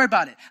says, don't worry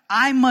about it.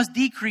 I must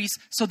decrease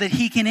so that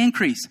he can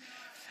increase.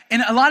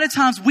 And a lot of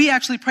times we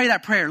actually pray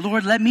that prayer.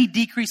 Lord, let me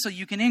decrease so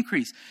you can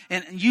increase.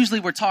 And usually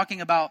we're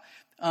talking about,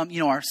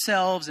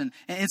 ourselves. And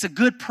it's a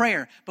good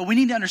prayer. But we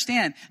need to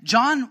understand,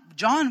 John,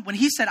 when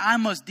he said, I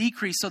must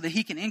decrease so that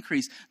he can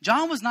increase,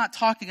 John was not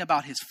talking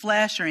about his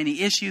flesh or any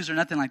issues or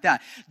nothing like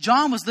that.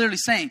 John was literally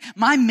saying,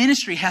 my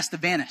ministry has to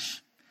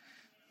vanish.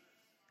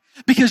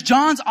 Because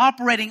John's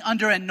operating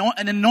under an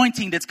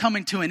anointing that's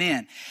coming to an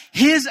end.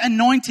 His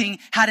anointing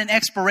had an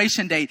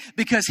expiration date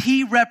because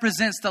he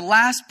represents the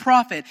last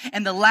prophet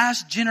and the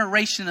last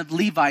generation of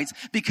Levites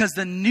because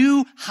the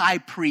new high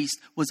priest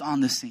was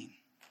on the scene.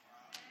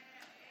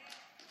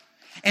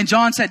 And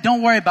John said,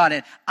 don't worry about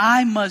it.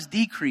 I must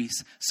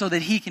decrease so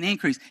that he can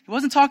increase. He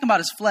wasn't talking about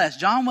his flesh.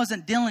 John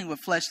wasn't dealing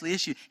with fleshly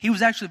issues. He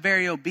was actually a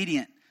very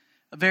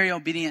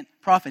obedient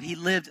prophet. He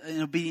lived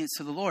in obedience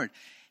to the Lord.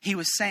 He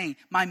was saying,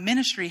 my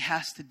ministry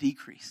has to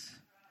decrease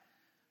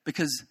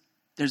Because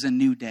there's a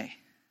new day.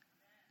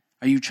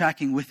 Are you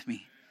tracking with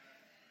me?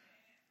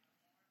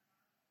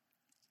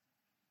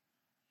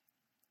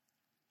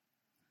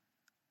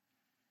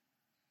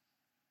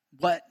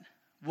 What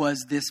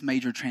was this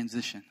major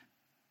transition?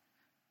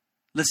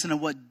 Listen to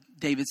what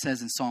David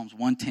says in Psalms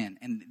 110.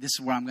 And this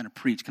is where I'm going to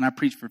preach. Can I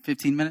preach for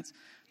 15 minutes?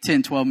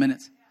 10, 12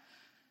 minutes?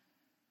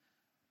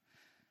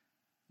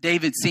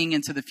 David, seeing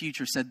into the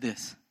future, said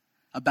this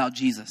about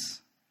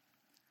Jesus.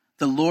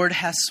 The Lord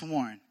has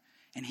sworn,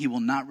 and he will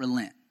not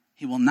relent.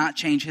 He will not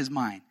change his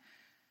mind.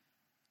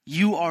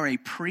 You are a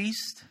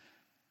priest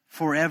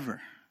forever,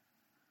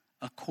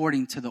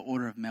 according to the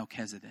order of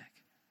Melchizedek.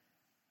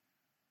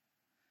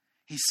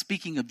 He's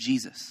speaking of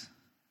Jesus.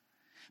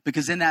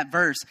 Because in that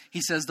verse,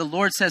 he says, the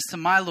Lord says to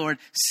my Lord,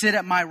 sit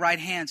at my right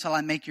hand till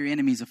I make your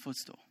enemies a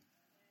footstool.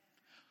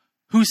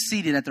 Who's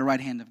seated at the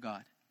right hand of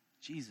God?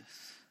 Jesus.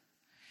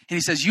 And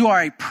he says, you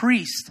are a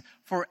priest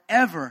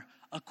forever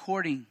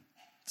according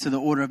to the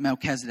order of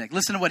Melchizedek.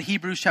 Listen to what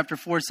Hebrews chapter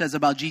 4 says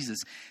about Jesus.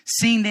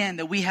 Seeing then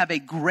that we have a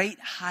great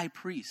high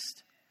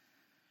priest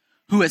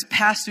who has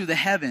passed through the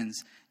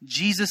heavens,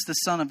 Jesus the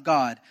Son of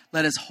God,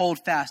 let us hold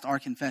fast our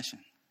confession.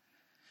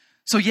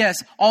 So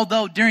yes,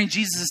 although during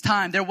Jesus'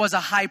 time there was a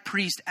high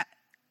priest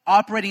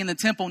operating in the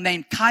temple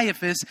named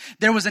Caiaphas,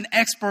 there was an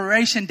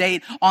expiration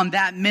date on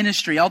that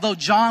ministry. Although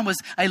John was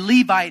a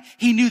Levite,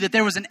 he knew that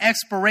there was an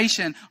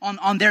expiration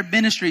on their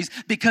ministries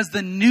because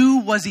the new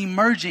was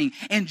emerging.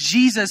 And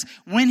Jesus,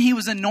 when he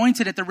was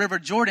anointed at the River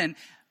Jordan,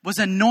 was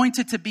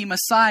anointed to be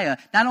Messiah,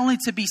 not only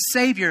to be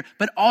Savior,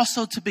 but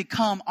also to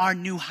become our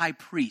new high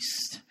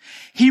priest.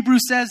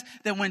 Hebrews says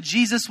that when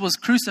Jesus was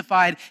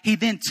crucified, he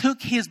then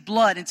took his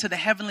blood into the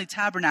heavenly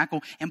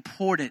tabernacle and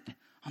poured it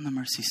on the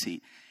mercy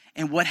seat.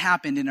 And what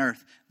happened in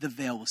earth? The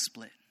veil was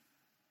split.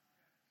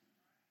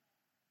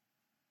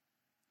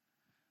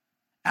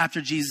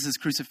 After Jesus'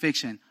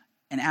 crucifixion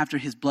and after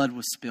his blood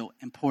was spilled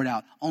and poured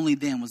out, only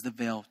then was the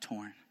veil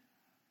torn.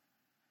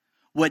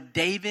 What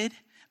David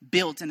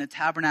built in the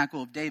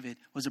tabernacle of David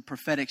was a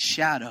prophetic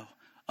shadow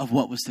of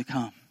what was to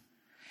come.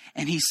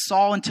 And he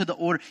saw into the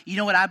order. You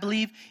know what I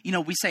believe? You know,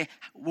 we say,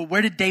 well,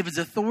 where did David's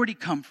authority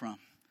come from?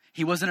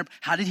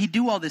 How did he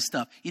do all this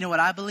stuff? You know what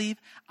I believe?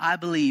 I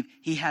believe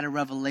he had a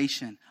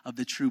revelation of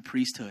the true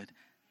priesthood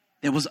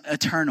that was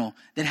eternal,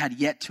 that had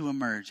yet to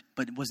emerge,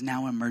 but was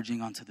now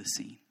emerging onto the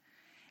scene.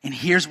 And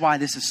here's why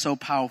this is so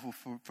powerful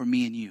for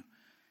me and you.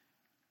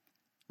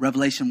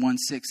 Revelation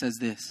 1:6 says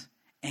this,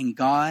 and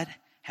God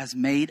has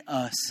made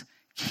us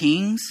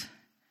kings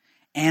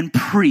and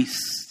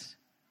priests.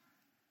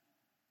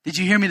 Did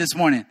you hear me this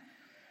morning?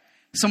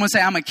 Someone say,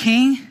 I'm a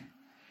king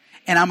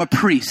and I'm a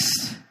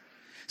priest.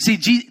 See,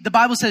 the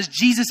Bible says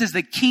Jesus is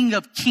the King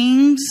of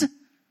kings.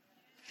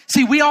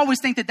 See, we always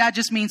think that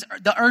just means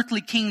the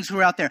earthly kings who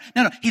are out there.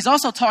 No, he's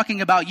also talking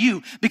about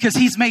you because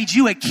he's made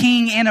you a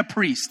king and a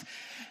priest.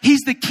 He's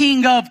the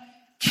King of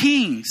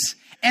kings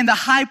and the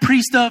high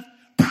priest of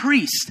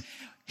priests.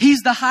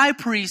 He's the high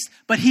priest,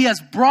 but he has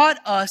brought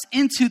us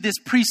into this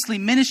priestly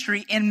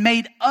ministry and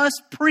made us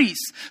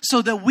priests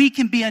so that we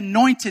can be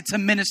anointed to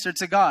minister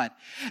to God.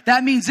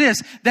 That means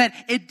this, that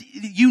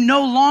you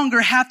no longer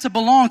have to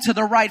belong to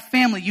the right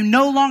family. You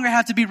no longer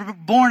have to be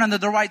born under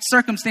the right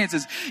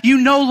circumstances. We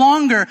no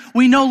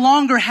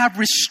longer have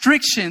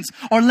restrictions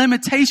or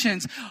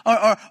limitations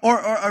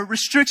or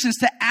restrictions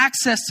to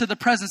access to the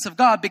presence of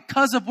God.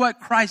 Because of what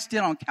Christ did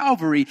on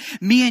Calvary,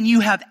 me and you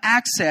have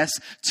access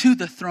to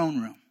the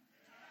throne room.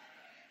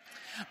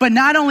 But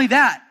not only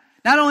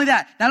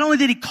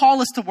did he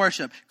call us to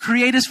worship,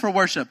 create us for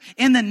worship.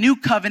 In the new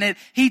covenant,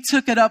 he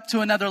took it up to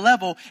another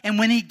level. And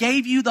when he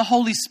gave you the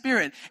Holy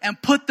Spirit and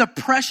put the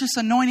precious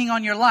anointing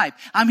on your life,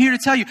 I'm here to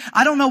tell you,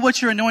 I don't know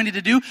what you're anointed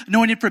to do,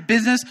 anointed for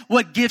business,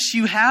 what gifts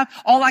you have.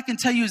 All I can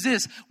tell you is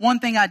this. One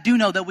thing I do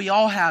know that we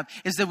all have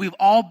is that we've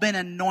all been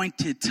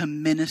anointed to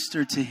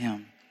minister to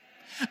him.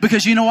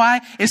 Because you know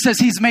why? It says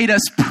he's made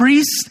us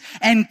priests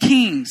and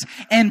kings.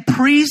 And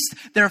priests,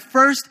 their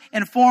first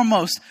and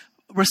foremost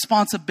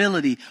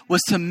responsibility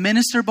was to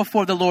minister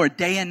before the Lord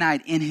day and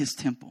night in his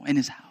temple, in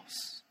his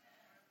house.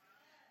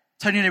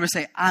 Turn to your neighbor and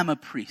say, I'm a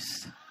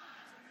priest.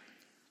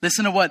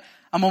 Listen to what,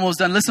 I'm almost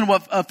done. Listen to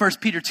what 1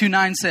 Peter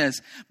 2:9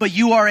 says. But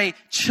you are a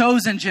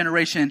chosen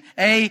generation,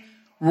 a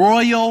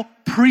royal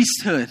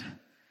priesthood,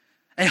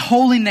 a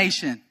holy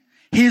nation,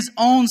 his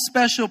own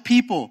special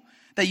people,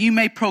 that you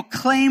may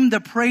proclaim the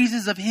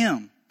praises of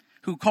him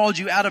who called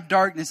you out of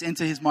darkness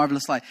into his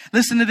marvelous light.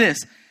 Listen to this.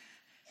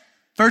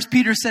 1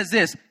 Peter says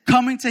this,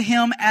 coming to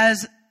him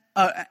as to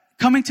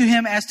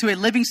a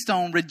living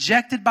stone,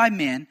 rejected by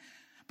men,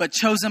 but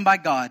chosen by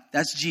God.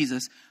 That's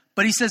Jesus.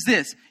 But he says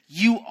this,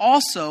 you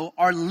also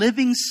are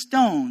living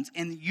stones,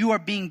 and you are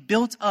being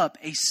built up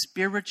a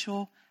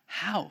spiritual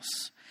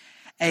house,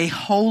 a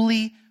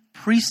holy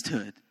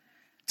priesthood,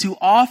 to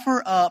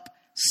offer up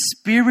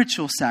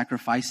spiritual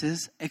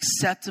sacrifices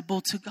acceptable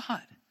to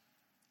God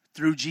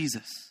through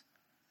Jesus.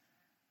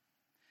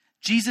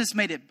 Jesus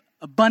made it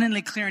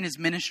abundantly clear in his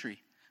ministry.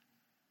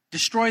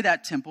 Destroy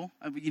that temple.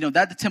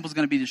 That the temple is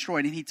going to be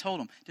destroyed. And he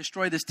told them,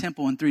 destroy this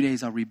temple in 3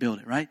 days, I'll rebuild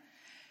it, right?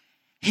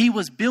 He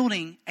was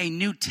building a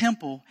new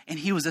temple and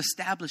he was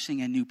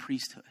establishing a new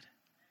priesthood.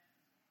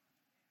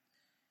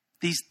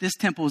 This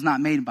temple is not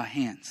made by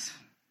hands.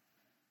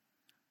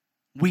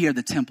 We are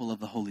the temple of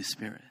the Holy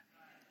Spirit.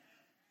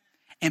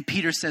 And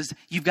Peter says,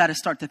 you've got to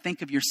start to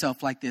think of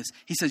yourself like this.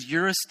 He says,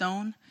 you're a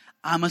stone,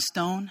 I'm a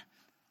stone,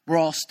 we're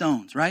all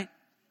stones, right?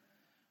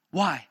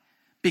 Why?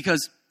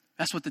 Because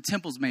that's what the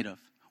temple's made of.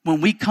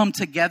 When we come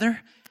together,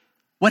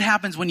 what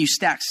happens when you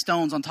stack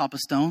stones on top of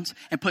stones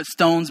and put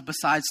stones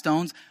beside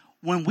stones?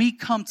 When we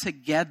come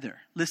together,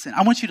 listen,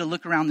 I want you to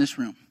look around this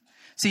room.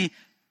 See,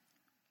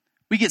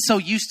 we get so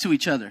used to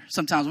each other.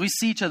 Sometimes we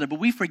see each other, but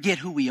we forget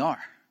who we are.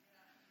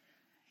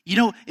 You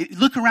know,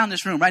 look around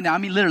this room right now. I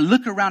mean, literally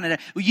look around at it.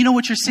 You know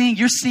what you're seeing?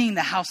 You're seeing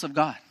the house of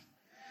God.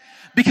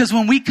 Because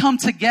when we come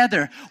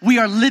together, we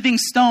are living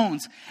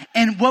stones.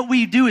 And what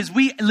we do is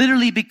we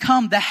literally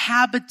become the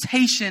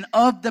habitation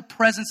of the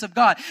presence of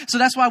God. So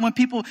that's why when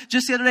people,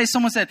 just the other day,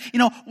 someone said, you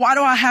know, why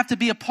do I have to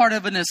be a part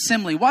of an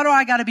assembly? Why do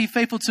I got to be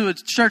faithful to a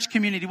church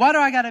community? Why do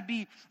I got to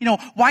be, you know,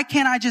 why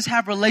can't I just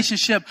have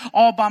relationship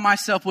all by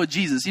myself with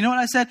Jesus? You know what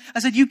I said?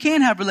 I said, you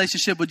can have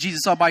relationship with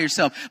Jesus all by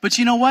yourself. But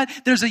you know what?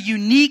 There's a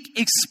unique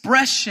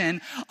expression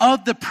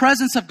of the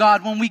presence of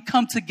God when we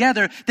come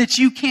together that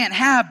you can't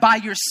have by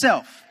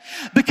yourself.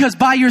 Because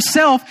by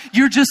yourself,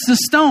 you're just a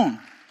stone.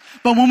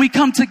 But when we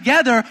come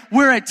together,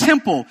 we're a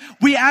temple.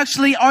 We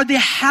actually are the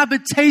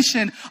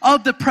habitation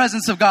of the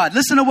presence of God.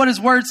 Listen to what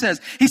his word says.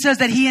 He says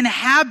that he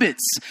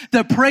inhabits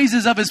the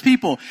praises of his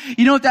people.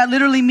 You know what that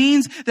literally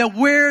means? That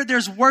where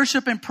there's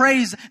worship and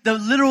praise, the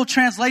literal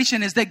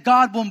translation is that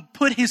God will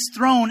put his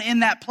throne in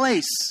that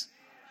place.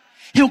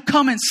 He'll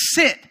come and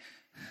sit.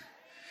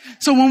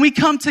 So when we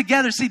come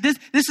together, see, this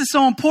is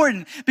so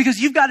important because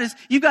you've got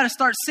to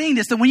start seeing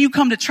this, that when you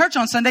come to church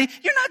on Sunday,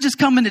 you're not just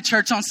coming to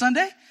church on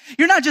Sunday.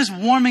 You're not just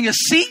warming a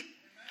seat.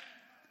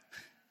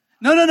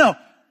 No.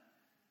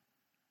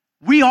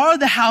 We are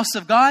the house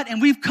of God,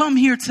 and we've come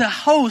here to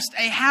host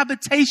a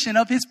habitation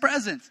of his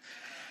presence.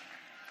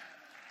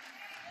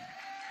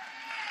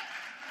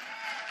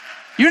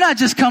 You're not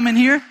just coming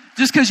here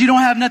just because you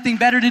don't have nothing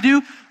better to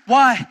do.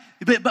 Why?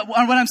 But what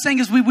I'm saying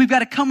is we've got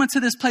to come into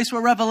this place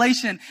where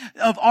revelation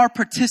of our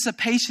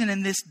participation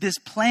in this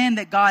plan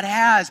that God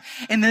has.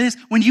 And this,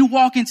 when you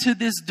walk into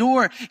this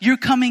door, you're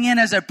coming in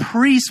as a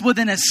priest with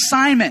an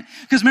assignment.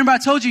 Because remember I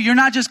told you, you're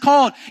not just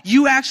called.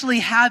 You actually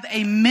have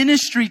a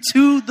ministry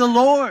to the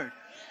Lord.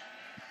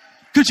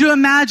 Could you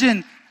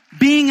imagine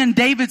being in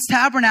David's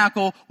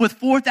tabernacle with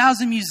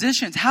 4,000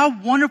 musicians? How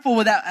wonderful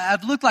would that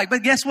have looked like?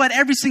 But guess what?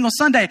 Every single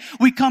Sunday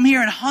we come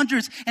here and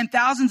hundreds and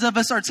thousands of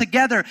us are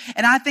together.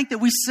 And I think that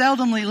we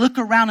seldomly look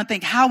around and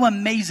think, how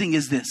amazing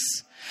is this?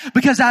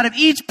 Because out of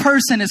each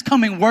person is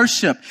coming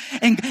worship.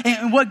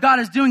 And what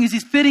God is doing is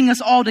he's fitting us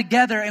all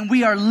together, and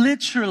we are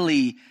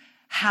literally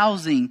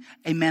housing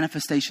a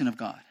manifestation of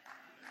God.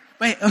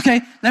 Wait, okay.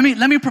 Let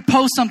me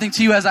propose something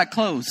to you as I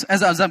close,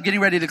 as I'm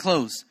getting ready to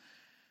close.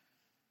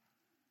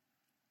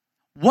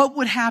 What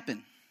would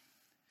happen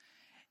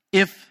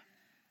if,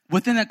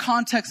 within the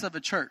context of a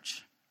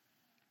church,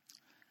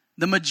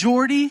 the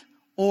majority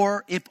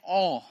or if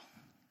all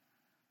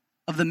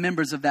of the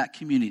members of that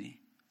community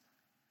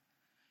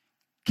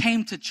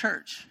came to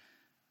church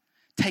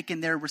taking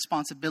their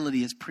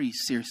responsibility as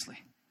priests seriously?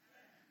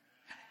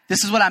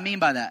 This is what I mean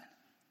by that.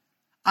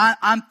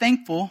 I'm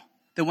thankful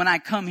that when I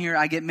come here,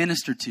 I get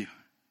ministered to.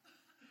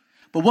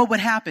 But what would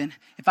happen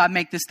if I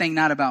make this thing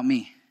not about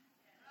me?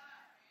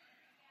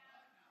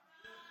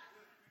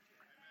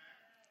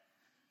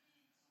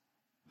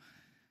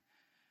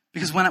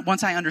 Because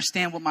once I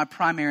understand what my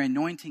primary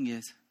anointing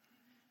is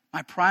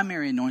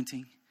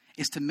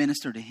to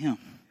minister to him.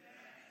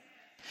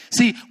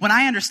 See, when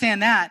I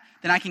understand that,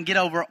 then I can get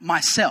over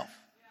myself.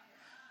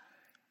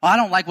 Oh, I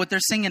don't like what they're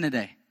singing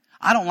today.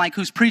 I don't like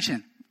who's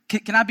preaching.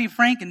 Can I be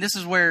frank? And this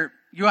is where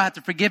you'll have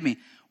to forgive me.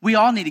 We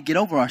all need to get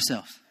over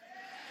ourselves.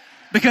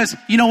 Because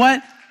you know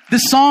what?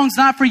 This song's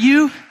not for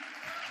you.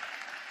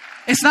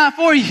 It's not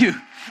for you.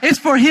 It's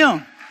for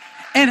him.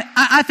 And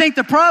I think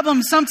the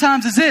problem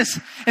sometimes is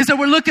that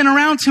we're looking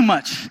around too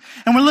much.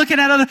 And we're looking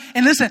at other,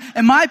 and listen,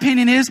 and my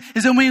opinion is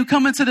that when you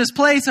come into this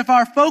place, if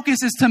our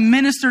focus is to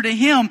minister to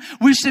him,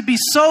 we should be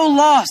so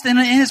lost in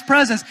his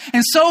presence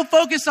and so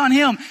focused on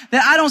him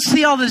that I don't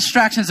see all the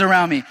distractions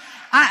around me.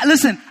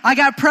 I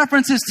got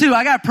preferences too.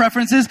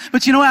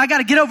 But you know what? I got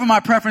to get over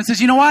my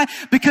preferences. You know why?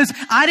 Because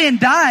I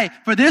didn't die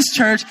for this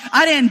church.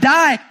 I didn't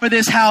die for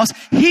this house.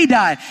 He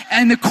died.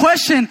 And the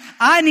question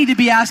I need to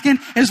be asking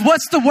is,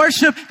 what's the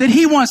worship that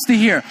he wants to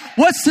hear?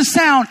 What's the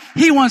sound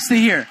he wants to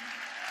hear?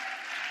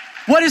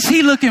 What is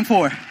he looking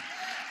for?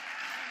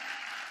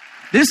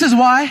 This is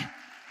why,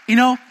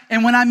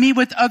 and when I meet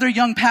with other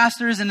young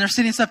pastors and they're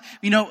sitting and stuff,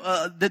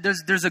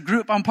 there's a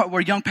group I'm part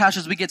where young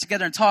pastors, we get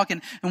together and talk.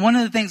 And one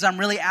of the things I'm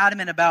really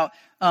adamant about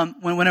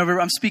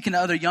whenever I'm speaking to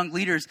other young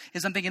leaders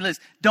is I'm thinking,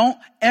 listen, don't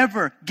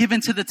ever give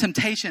into the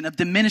temptation of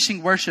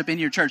diminishing worship in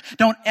your church.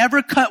 Don't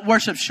ever cut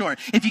worship short.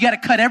 If you got to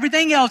cut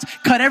everything else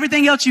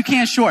you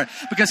can short.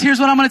 Because here's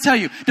what I'm going to tell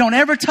you. Don't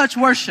ever touch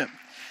worship.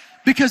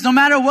 Because no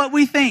matter what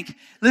we think,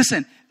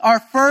 listen, Our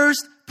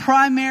first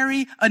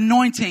primary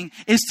anointing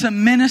is to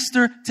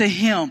minister to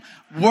Him.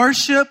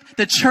 Worship,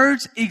 the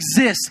church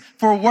exists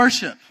for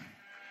worship.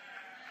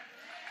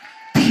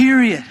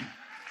 Period.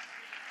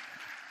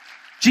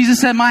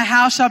 Jesus said, my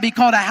house shall be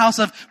called a house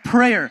of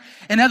prayer.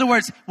 In other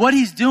words, what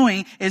He's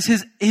doing is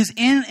his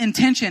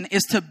intention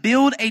is to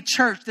build a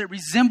church that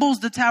resembles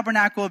the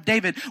tabernacle of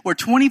David, where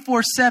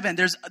 24/7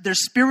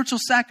 there's spiritual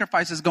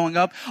sacrifices going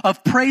up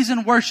of praise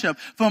and worship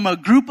from a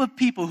group of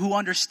people who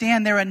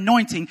understand their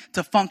anointing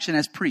to function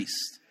as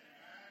priests.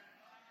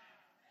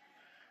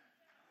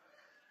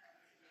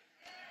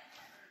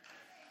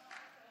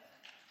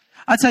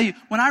 I tell you,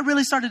 when I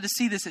really started to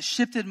see this, it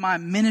shifted my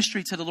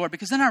ministry to the Lord,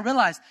 because then I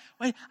realized,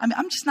 wait,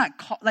 I'm just not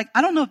called,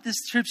 I don't know if this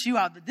trips you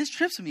out, but this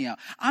trips me out.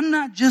 I'm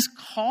not just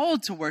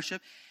called to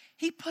worship.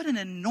 He put an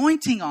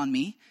anointing on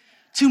me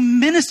to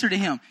minister to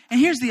Him.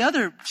 And here's the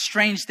other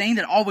strange thing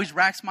that always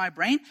racks my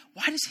brain.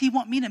 Why does He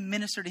want me to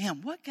minister to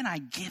Him? What can I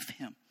give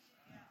Him?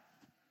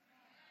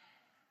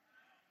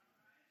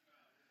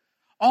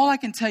 All I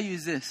can tell you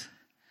is this.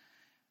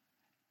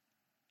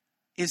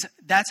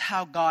 That's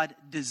how God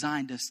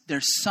designed us.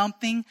 There's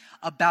something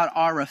about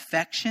our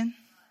affection.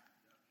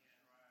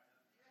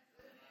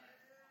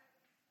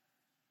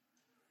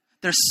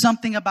 There's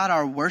something about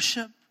our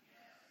worship.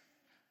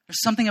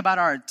 There's something about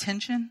our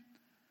attention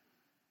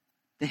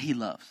that He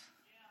loves.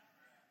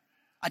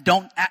 I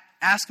don't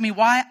ask me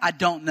why. I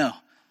don't know.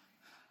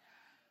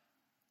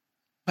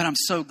 But I'm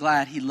so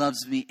glad He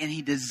loves me, and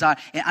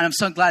and I'm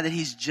so glad that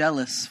He's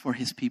jealous for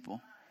His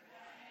people.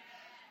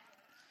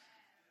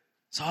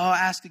 So I'll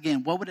ask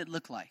again, what would it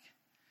look like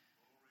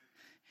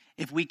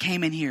if we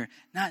came in here,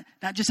 not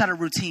just out of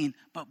routine,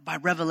 but by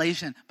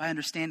revelation, by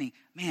understanding,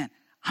 man,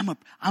 I'm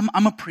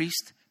a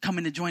priest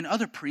coming to join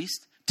other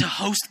priests to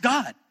host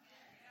God.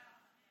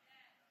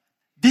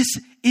 This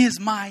is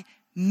my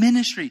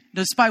ministry.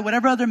 Despite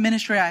whatever other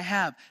ministry I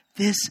have,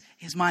 this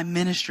is my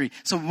ministry.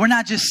 So we're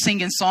not just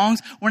singing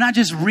songs. We're not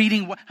just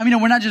reading.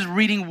 We're not just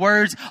reading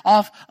words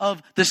off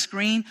of the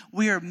screen.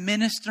 We are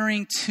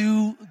ministering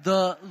to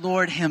the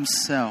Lord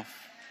Himself.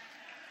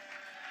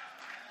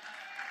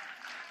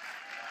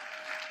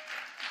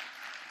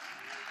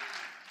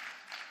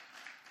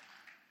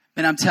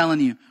 And I'm telling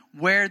you,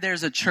 where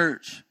there's a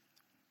church,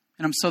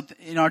 and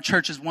our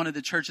church is one of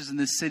the churches in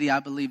this city, I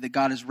believe that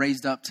God has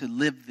raised up to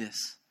live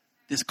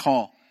this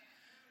call.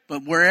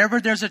 But wherever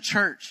there's a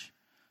church,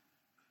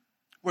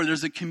 where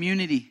there's a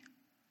community,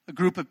 a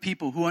group of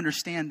people who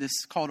understand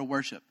this call to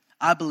worship,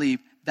 I believe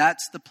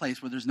that's the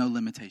place where there's no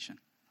limitation.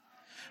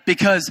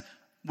 Because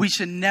we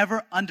should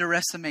never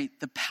underestimate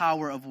the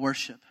power of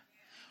worship.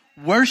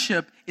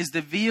 Worship is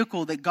the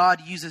vehicle that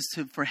God uses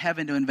for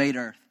heaven to invade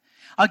earth.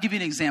 I'll give you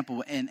an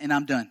example, and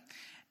I'm done.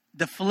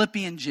 The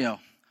Philippian jail.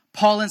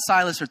 Paul and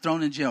Silas are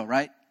thrown in jail,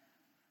 right?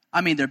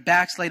 Their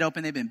backs laid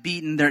open. They've been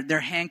beaten. They're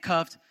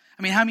handcuffed.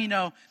 How many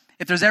know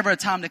if there's ever a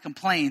time to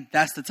complain,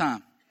 that's the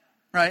time,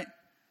 right?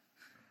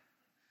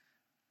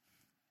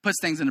 Puts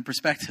things into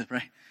perspective,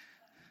 right?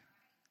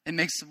 It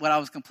makes what I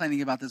was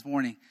complaining about this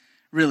morning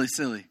really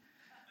silly.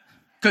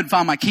 Couldn't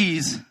find my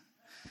keys.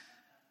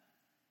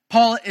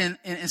 Paul and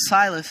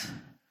Silas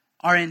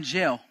are in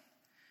jail.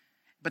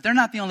 But they're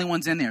not the only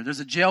ones in there. There's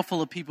a jail full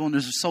of people and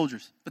there's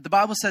soldiers. But the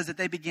Bible says that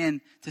they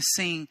begin to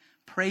sing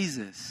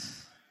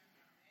praises.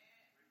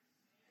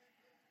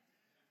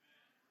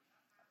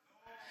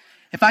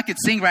 If I could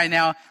sing right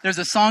now, there's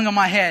a song in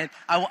my head.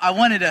 I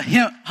wanted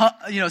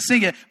to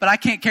sing it, but I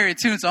can't carry a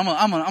tune, so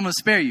I'm gonna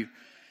spare you.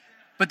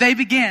 But they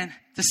began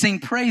to sing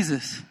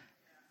praises.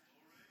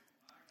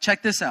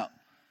 Check this out.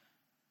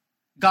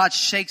 God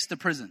shakes the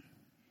prison.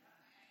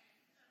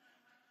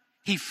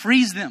 He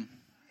frees them.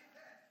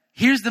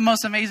 Here's the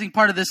most amazing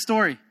part of this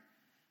story.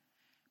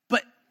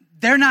 But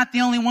they're not the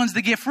only ones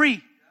that get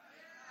free.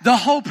 The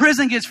whole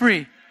prison gets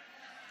free.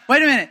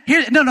 Wait a minute.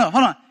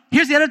 Hold on.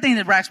 Here's the other thing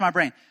that racks my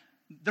brain.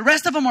 The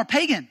rest of them are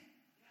pagan.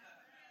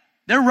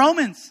 They're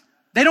Romans.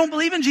 They don't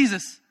believe in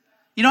Jesus.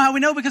 You know how we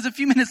know? Because a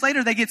few minutes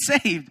later they get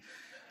saved.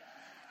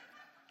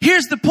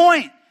 Here's the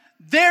point.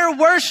 Their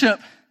worship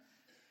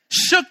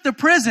shook the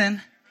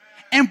prison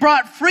and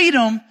brought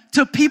freedom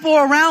to people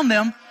around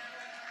them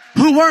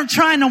who weren't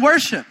trying to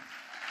worship.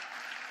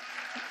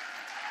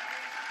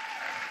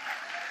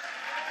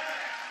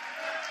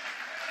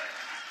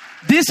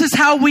 This is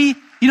how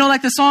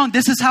like the song,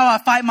 this is how I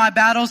fight my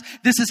battles.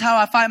 This is how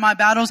I fight my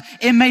battles.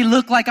 It may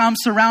look like I'm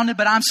surrounded,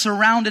 but I'm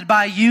surrounded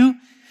by you.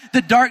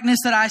 The darkness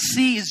that I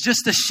see is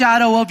just a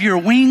shadow of your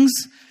wings.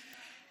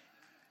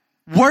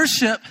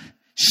 Worship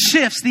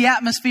shifts the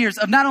atmospheres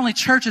of not only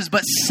churches,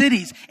 but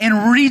cities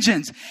and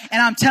regions.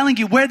 And I'm telling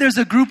you, where there's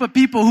a group of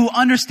people who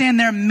understand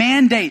their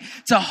mandate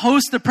to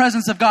host the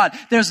presence of God,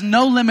 there's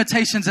no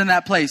limitations in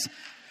that place.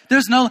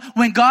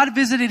 When God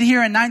visited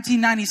here in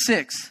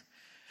 1996,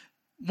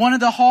 one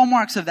of the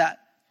hallmarks of that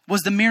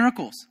was the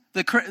miracles.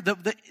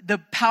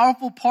 The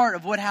powerful part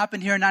of what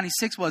happened here in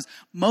 96 was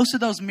most of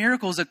those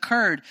miracles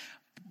occurred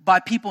by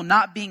people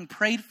not being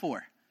prayed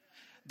for.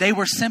 They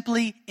were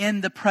simply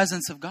in the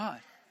presence of God.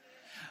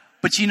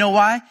 But you know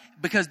why?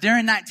 Because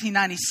during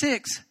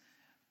 1996,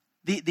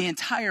 The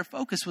entire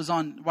focus was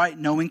on, right,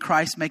 knowing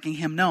Christ, making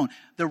him known.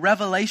 The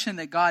revelation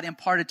that God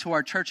imparted to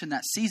our church in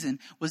that season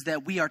was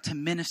that we are to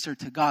minister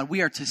to God.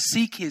 We are to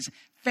seek his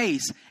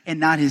face and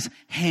not his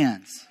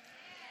hands.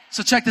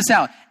 So check this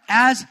out.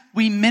 As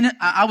we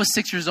I was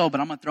 6 years old,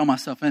 but I'm going to throw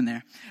myself in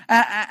there.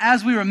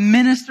 As we were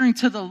ministering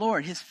to the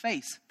Lord, his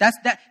face.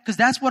 Because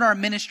that's what our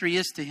ministry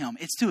is to him.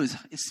 It's to his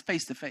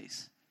face to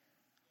face,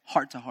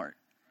 heart to heart.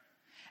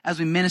 As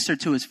we ministered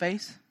to his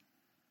face,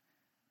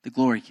 the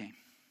glory came.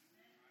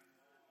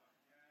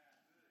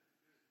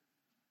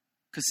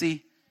 Because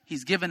see,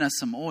 he's given us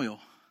some oil.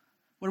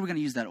 What are we going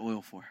to use that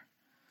oil for?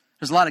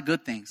 There's a lot of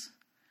good things.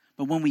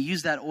 But when we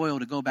use that oil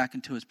to go back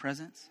into his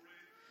presence,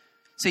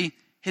 see,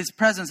 his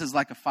presence is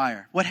like a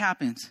fire. What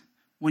happens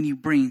when you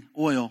bring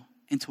oil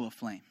into a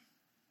flame?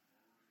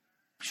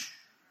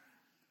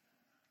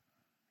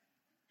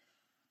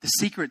 The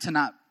secret to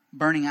not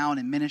burning out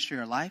in ministry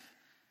or life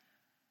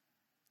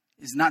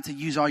is not to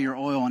use all your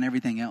oil on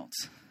everything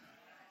else.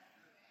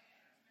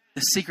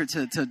 The secret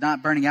to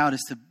not burning out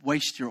is to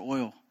waste your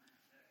oil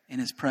in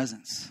his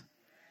presence.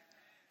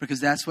 Because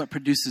that's what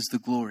produces the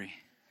glory.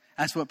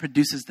 That's what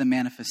produces the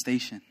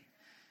manifestation.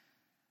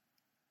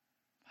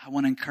 I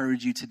want to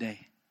encourage you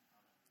today.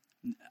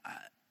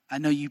 I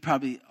know you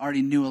probably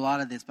already knew a lot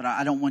of this, but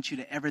I don't want you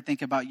to ever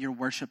think about your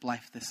worship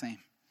life the same.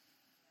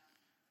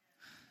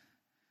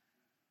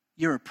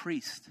 You're a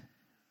priest.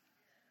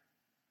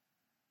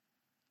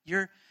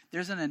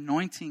 There's an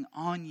anointing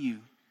on you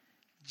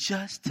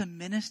just to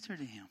minister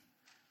to him.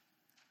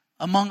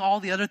 Among all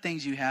the other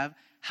things you have,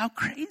 how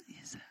crazy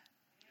is that?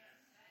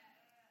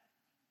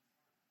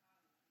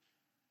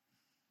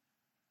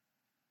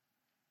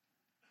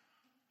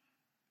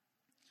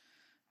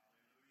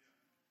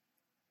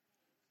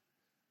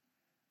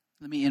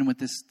 Let me end with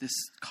this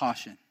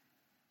caution.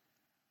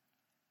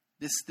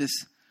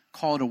 This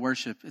call to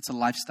worship, it's a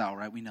lifestyle,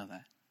 right? We know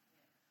that.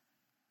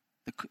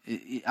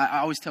 I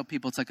always tell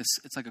people it's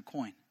like a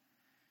coin.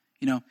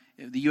 You know,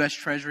 the U.S.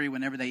 Treasury,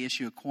 whenever they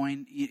issue a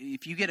coin,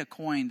 if you get a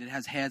coin that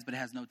has heads but it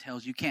has no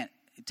tails, you can't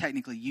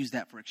technically use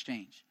that for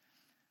exchange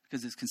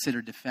because it's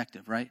considered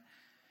defective, right?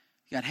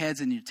 You got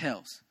heads and your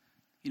tails.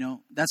 You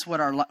know, that's what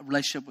our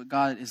relationship with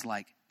God is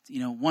like. You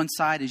know, one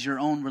side is your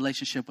own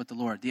relationship with the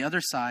Lord. The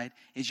other side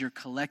is your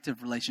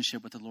collective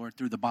relationship with the Lord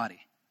through the body.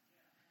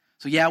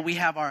 So yeah, we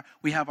have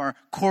our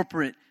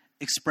corporate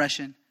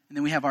expression, and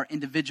then we have our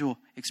individual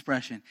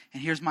expression.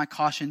 And here's my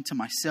caution to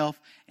myself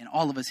and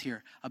all of us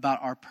here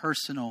about our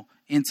personal,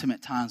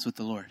 intimate times with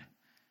the Lord.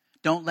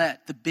 Don't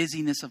let the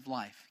busyness of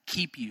life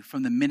keep you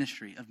from the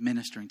ministry of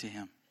ministering to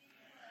him.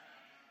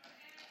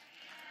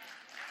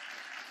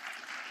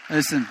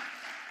 Listen,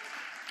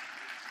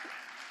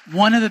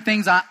 one of the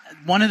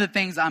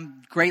things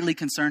I'm greatly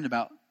concerned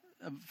about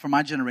for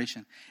my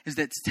generation is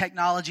that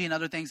technology and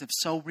other things have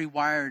so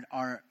rewired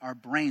our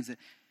brains that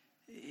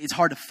it's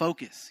hard to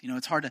focus. You know,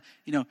 it's hard to,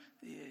 you know,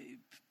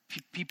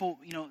 people,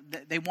 you know,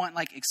 they want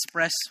like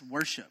express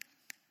worship.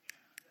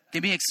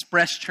 Give me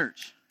express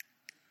church.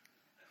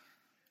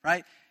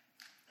 Right?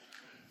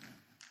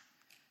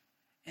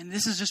 And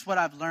this is just what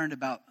I've learned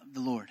about the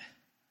Lord.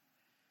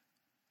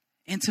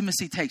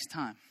 Intimacy takes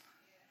time.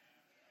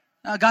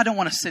 Now, God don't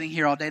want us sitting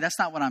here all day. That's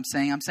not what I'm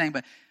saying. I'm saying,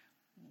 but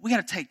we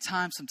got to take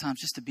time sometimes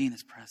just to be in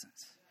his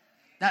presence.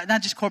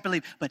 Not just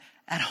corporately, but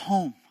at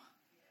home.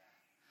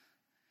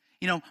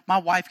 You know, my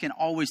wife can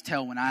always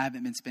tell when I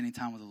haven't been spending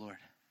time with the Lord.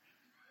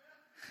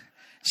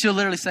 She'll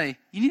literally say,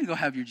 you need to go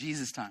have your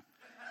Jesus time.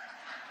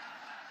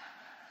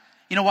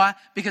 You know why?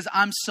 Because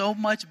I'm so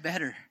much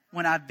better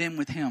when I've been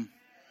with him.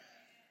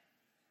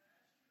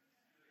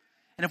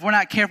 And if we're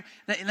not careful,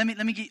 let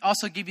me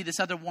also give you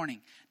this other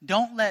warning.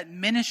 Don't let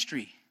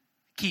ministry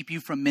keep you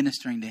from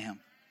ministering to him.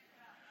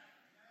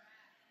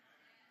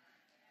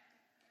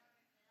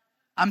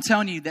 I'm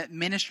telling you that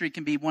ministry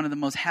can be one of the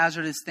most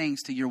hazardous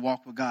things to your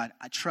walk with God.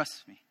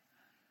 Trust me.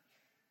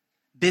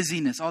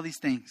 Busyness, all these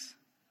things.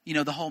 You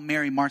know, the whole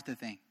Mary Martha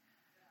thing.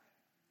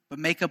 But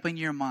make up in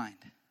your mind,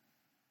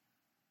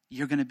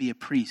 you're going to be a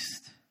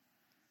priest.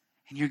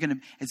 And you're going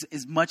to,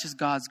 as much as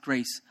God's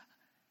grace,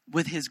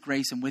 with his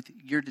grace and with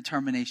your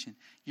determination,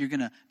 you're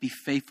going to be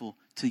faithful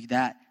to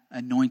that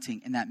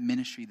anointing and that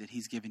ministry that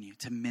he's given you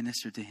to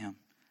minister to him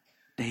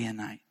day and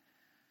night.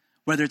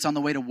 Whether it's on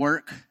the way to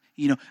work,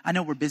 you know, I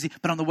know we're busy,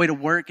 but on the way to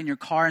work in your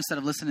car, instead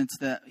of listening to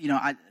the, you know,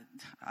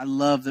 I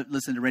love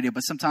listening to radio,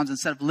 but sometimes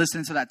instead of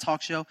listening to that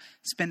talk show,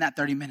 spend that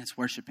 30 minutes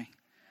worshiping.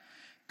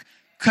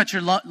 Cut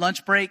your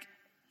lunch break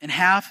in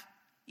half,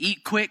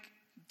 eat quick,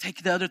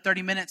 take the other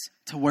 30 minutes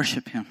to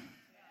worship him.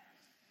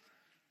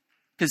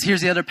 Because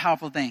here's the other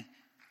powerful thing.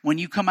 When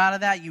you come out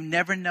of that, you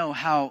never know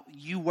how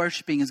you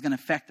worshiping is going to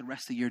affect the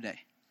rest of your day.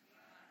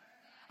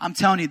 I'm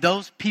telling you,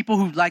 those people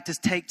who like to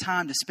take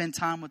time to spend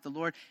time with the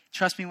Lord,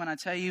 trust me when I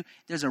tell you,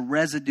 there's a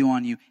residue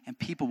on you and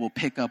people will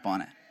pick up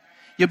on it.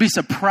 You'll be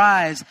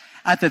surprised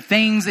at the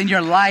things in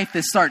your life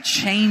that start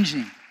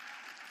changing.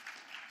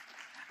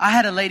 I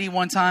had a lady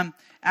one time,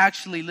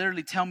 actually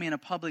literally tell me in a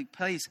public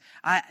place.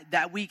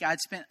 That week I'd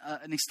spent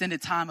an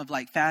extended time of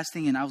like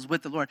fasting, and I was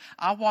with the Lord.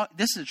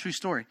 This is a true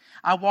story.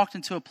 I walked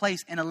into a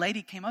place and a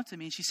lady came up to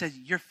me and she said,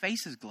 "Your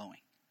face is glowing."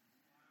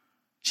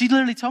 She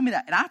literally told me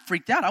that, and I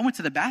freaked out. I went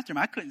to the bathroom.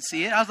 I couldn't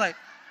see it. I was like,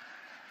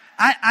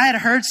 I had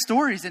heard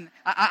stories, and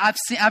I've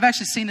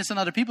actually seen this in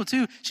other people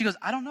too. She goes,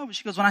 "I don't know," but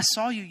she goes, "When I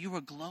saw you, you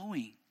were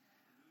glowing."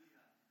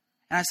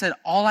 And I said,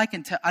 all I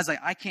can tell, I was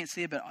like, I can't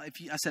see it, but I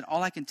said,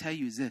 all I can tell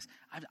you is this.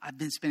 I've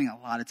been spending a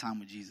lot of time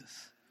with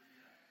Jesus.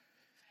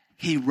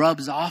 He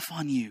rubs off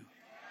on you.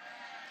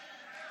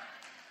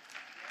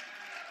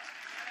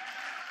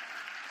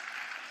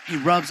 He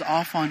rubs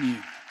off on you.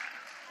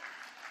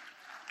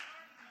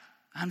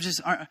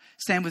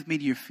 Stand with me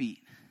to your feet.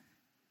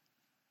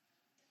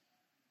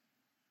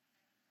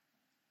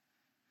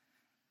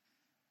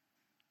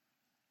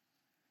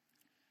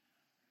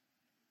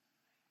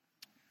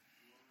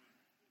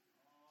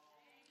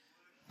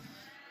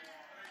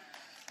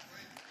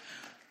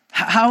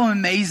 How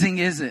amazing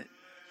is it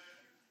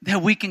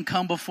that we can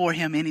come before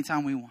him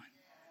anytime we want?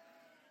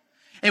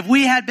 If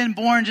we had been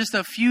born just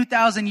a few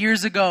thousand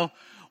years ago,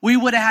 we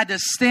would have had to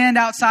stand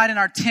outside in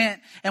our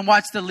tent and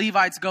watch the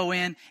Levites go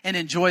in and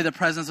enjoy the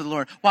presence of the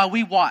Lord while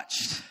we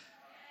watched.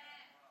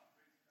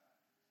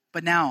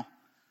 But now,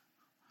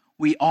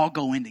 we all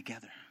go in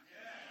together.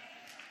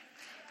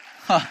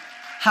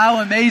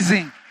 How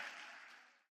amazing.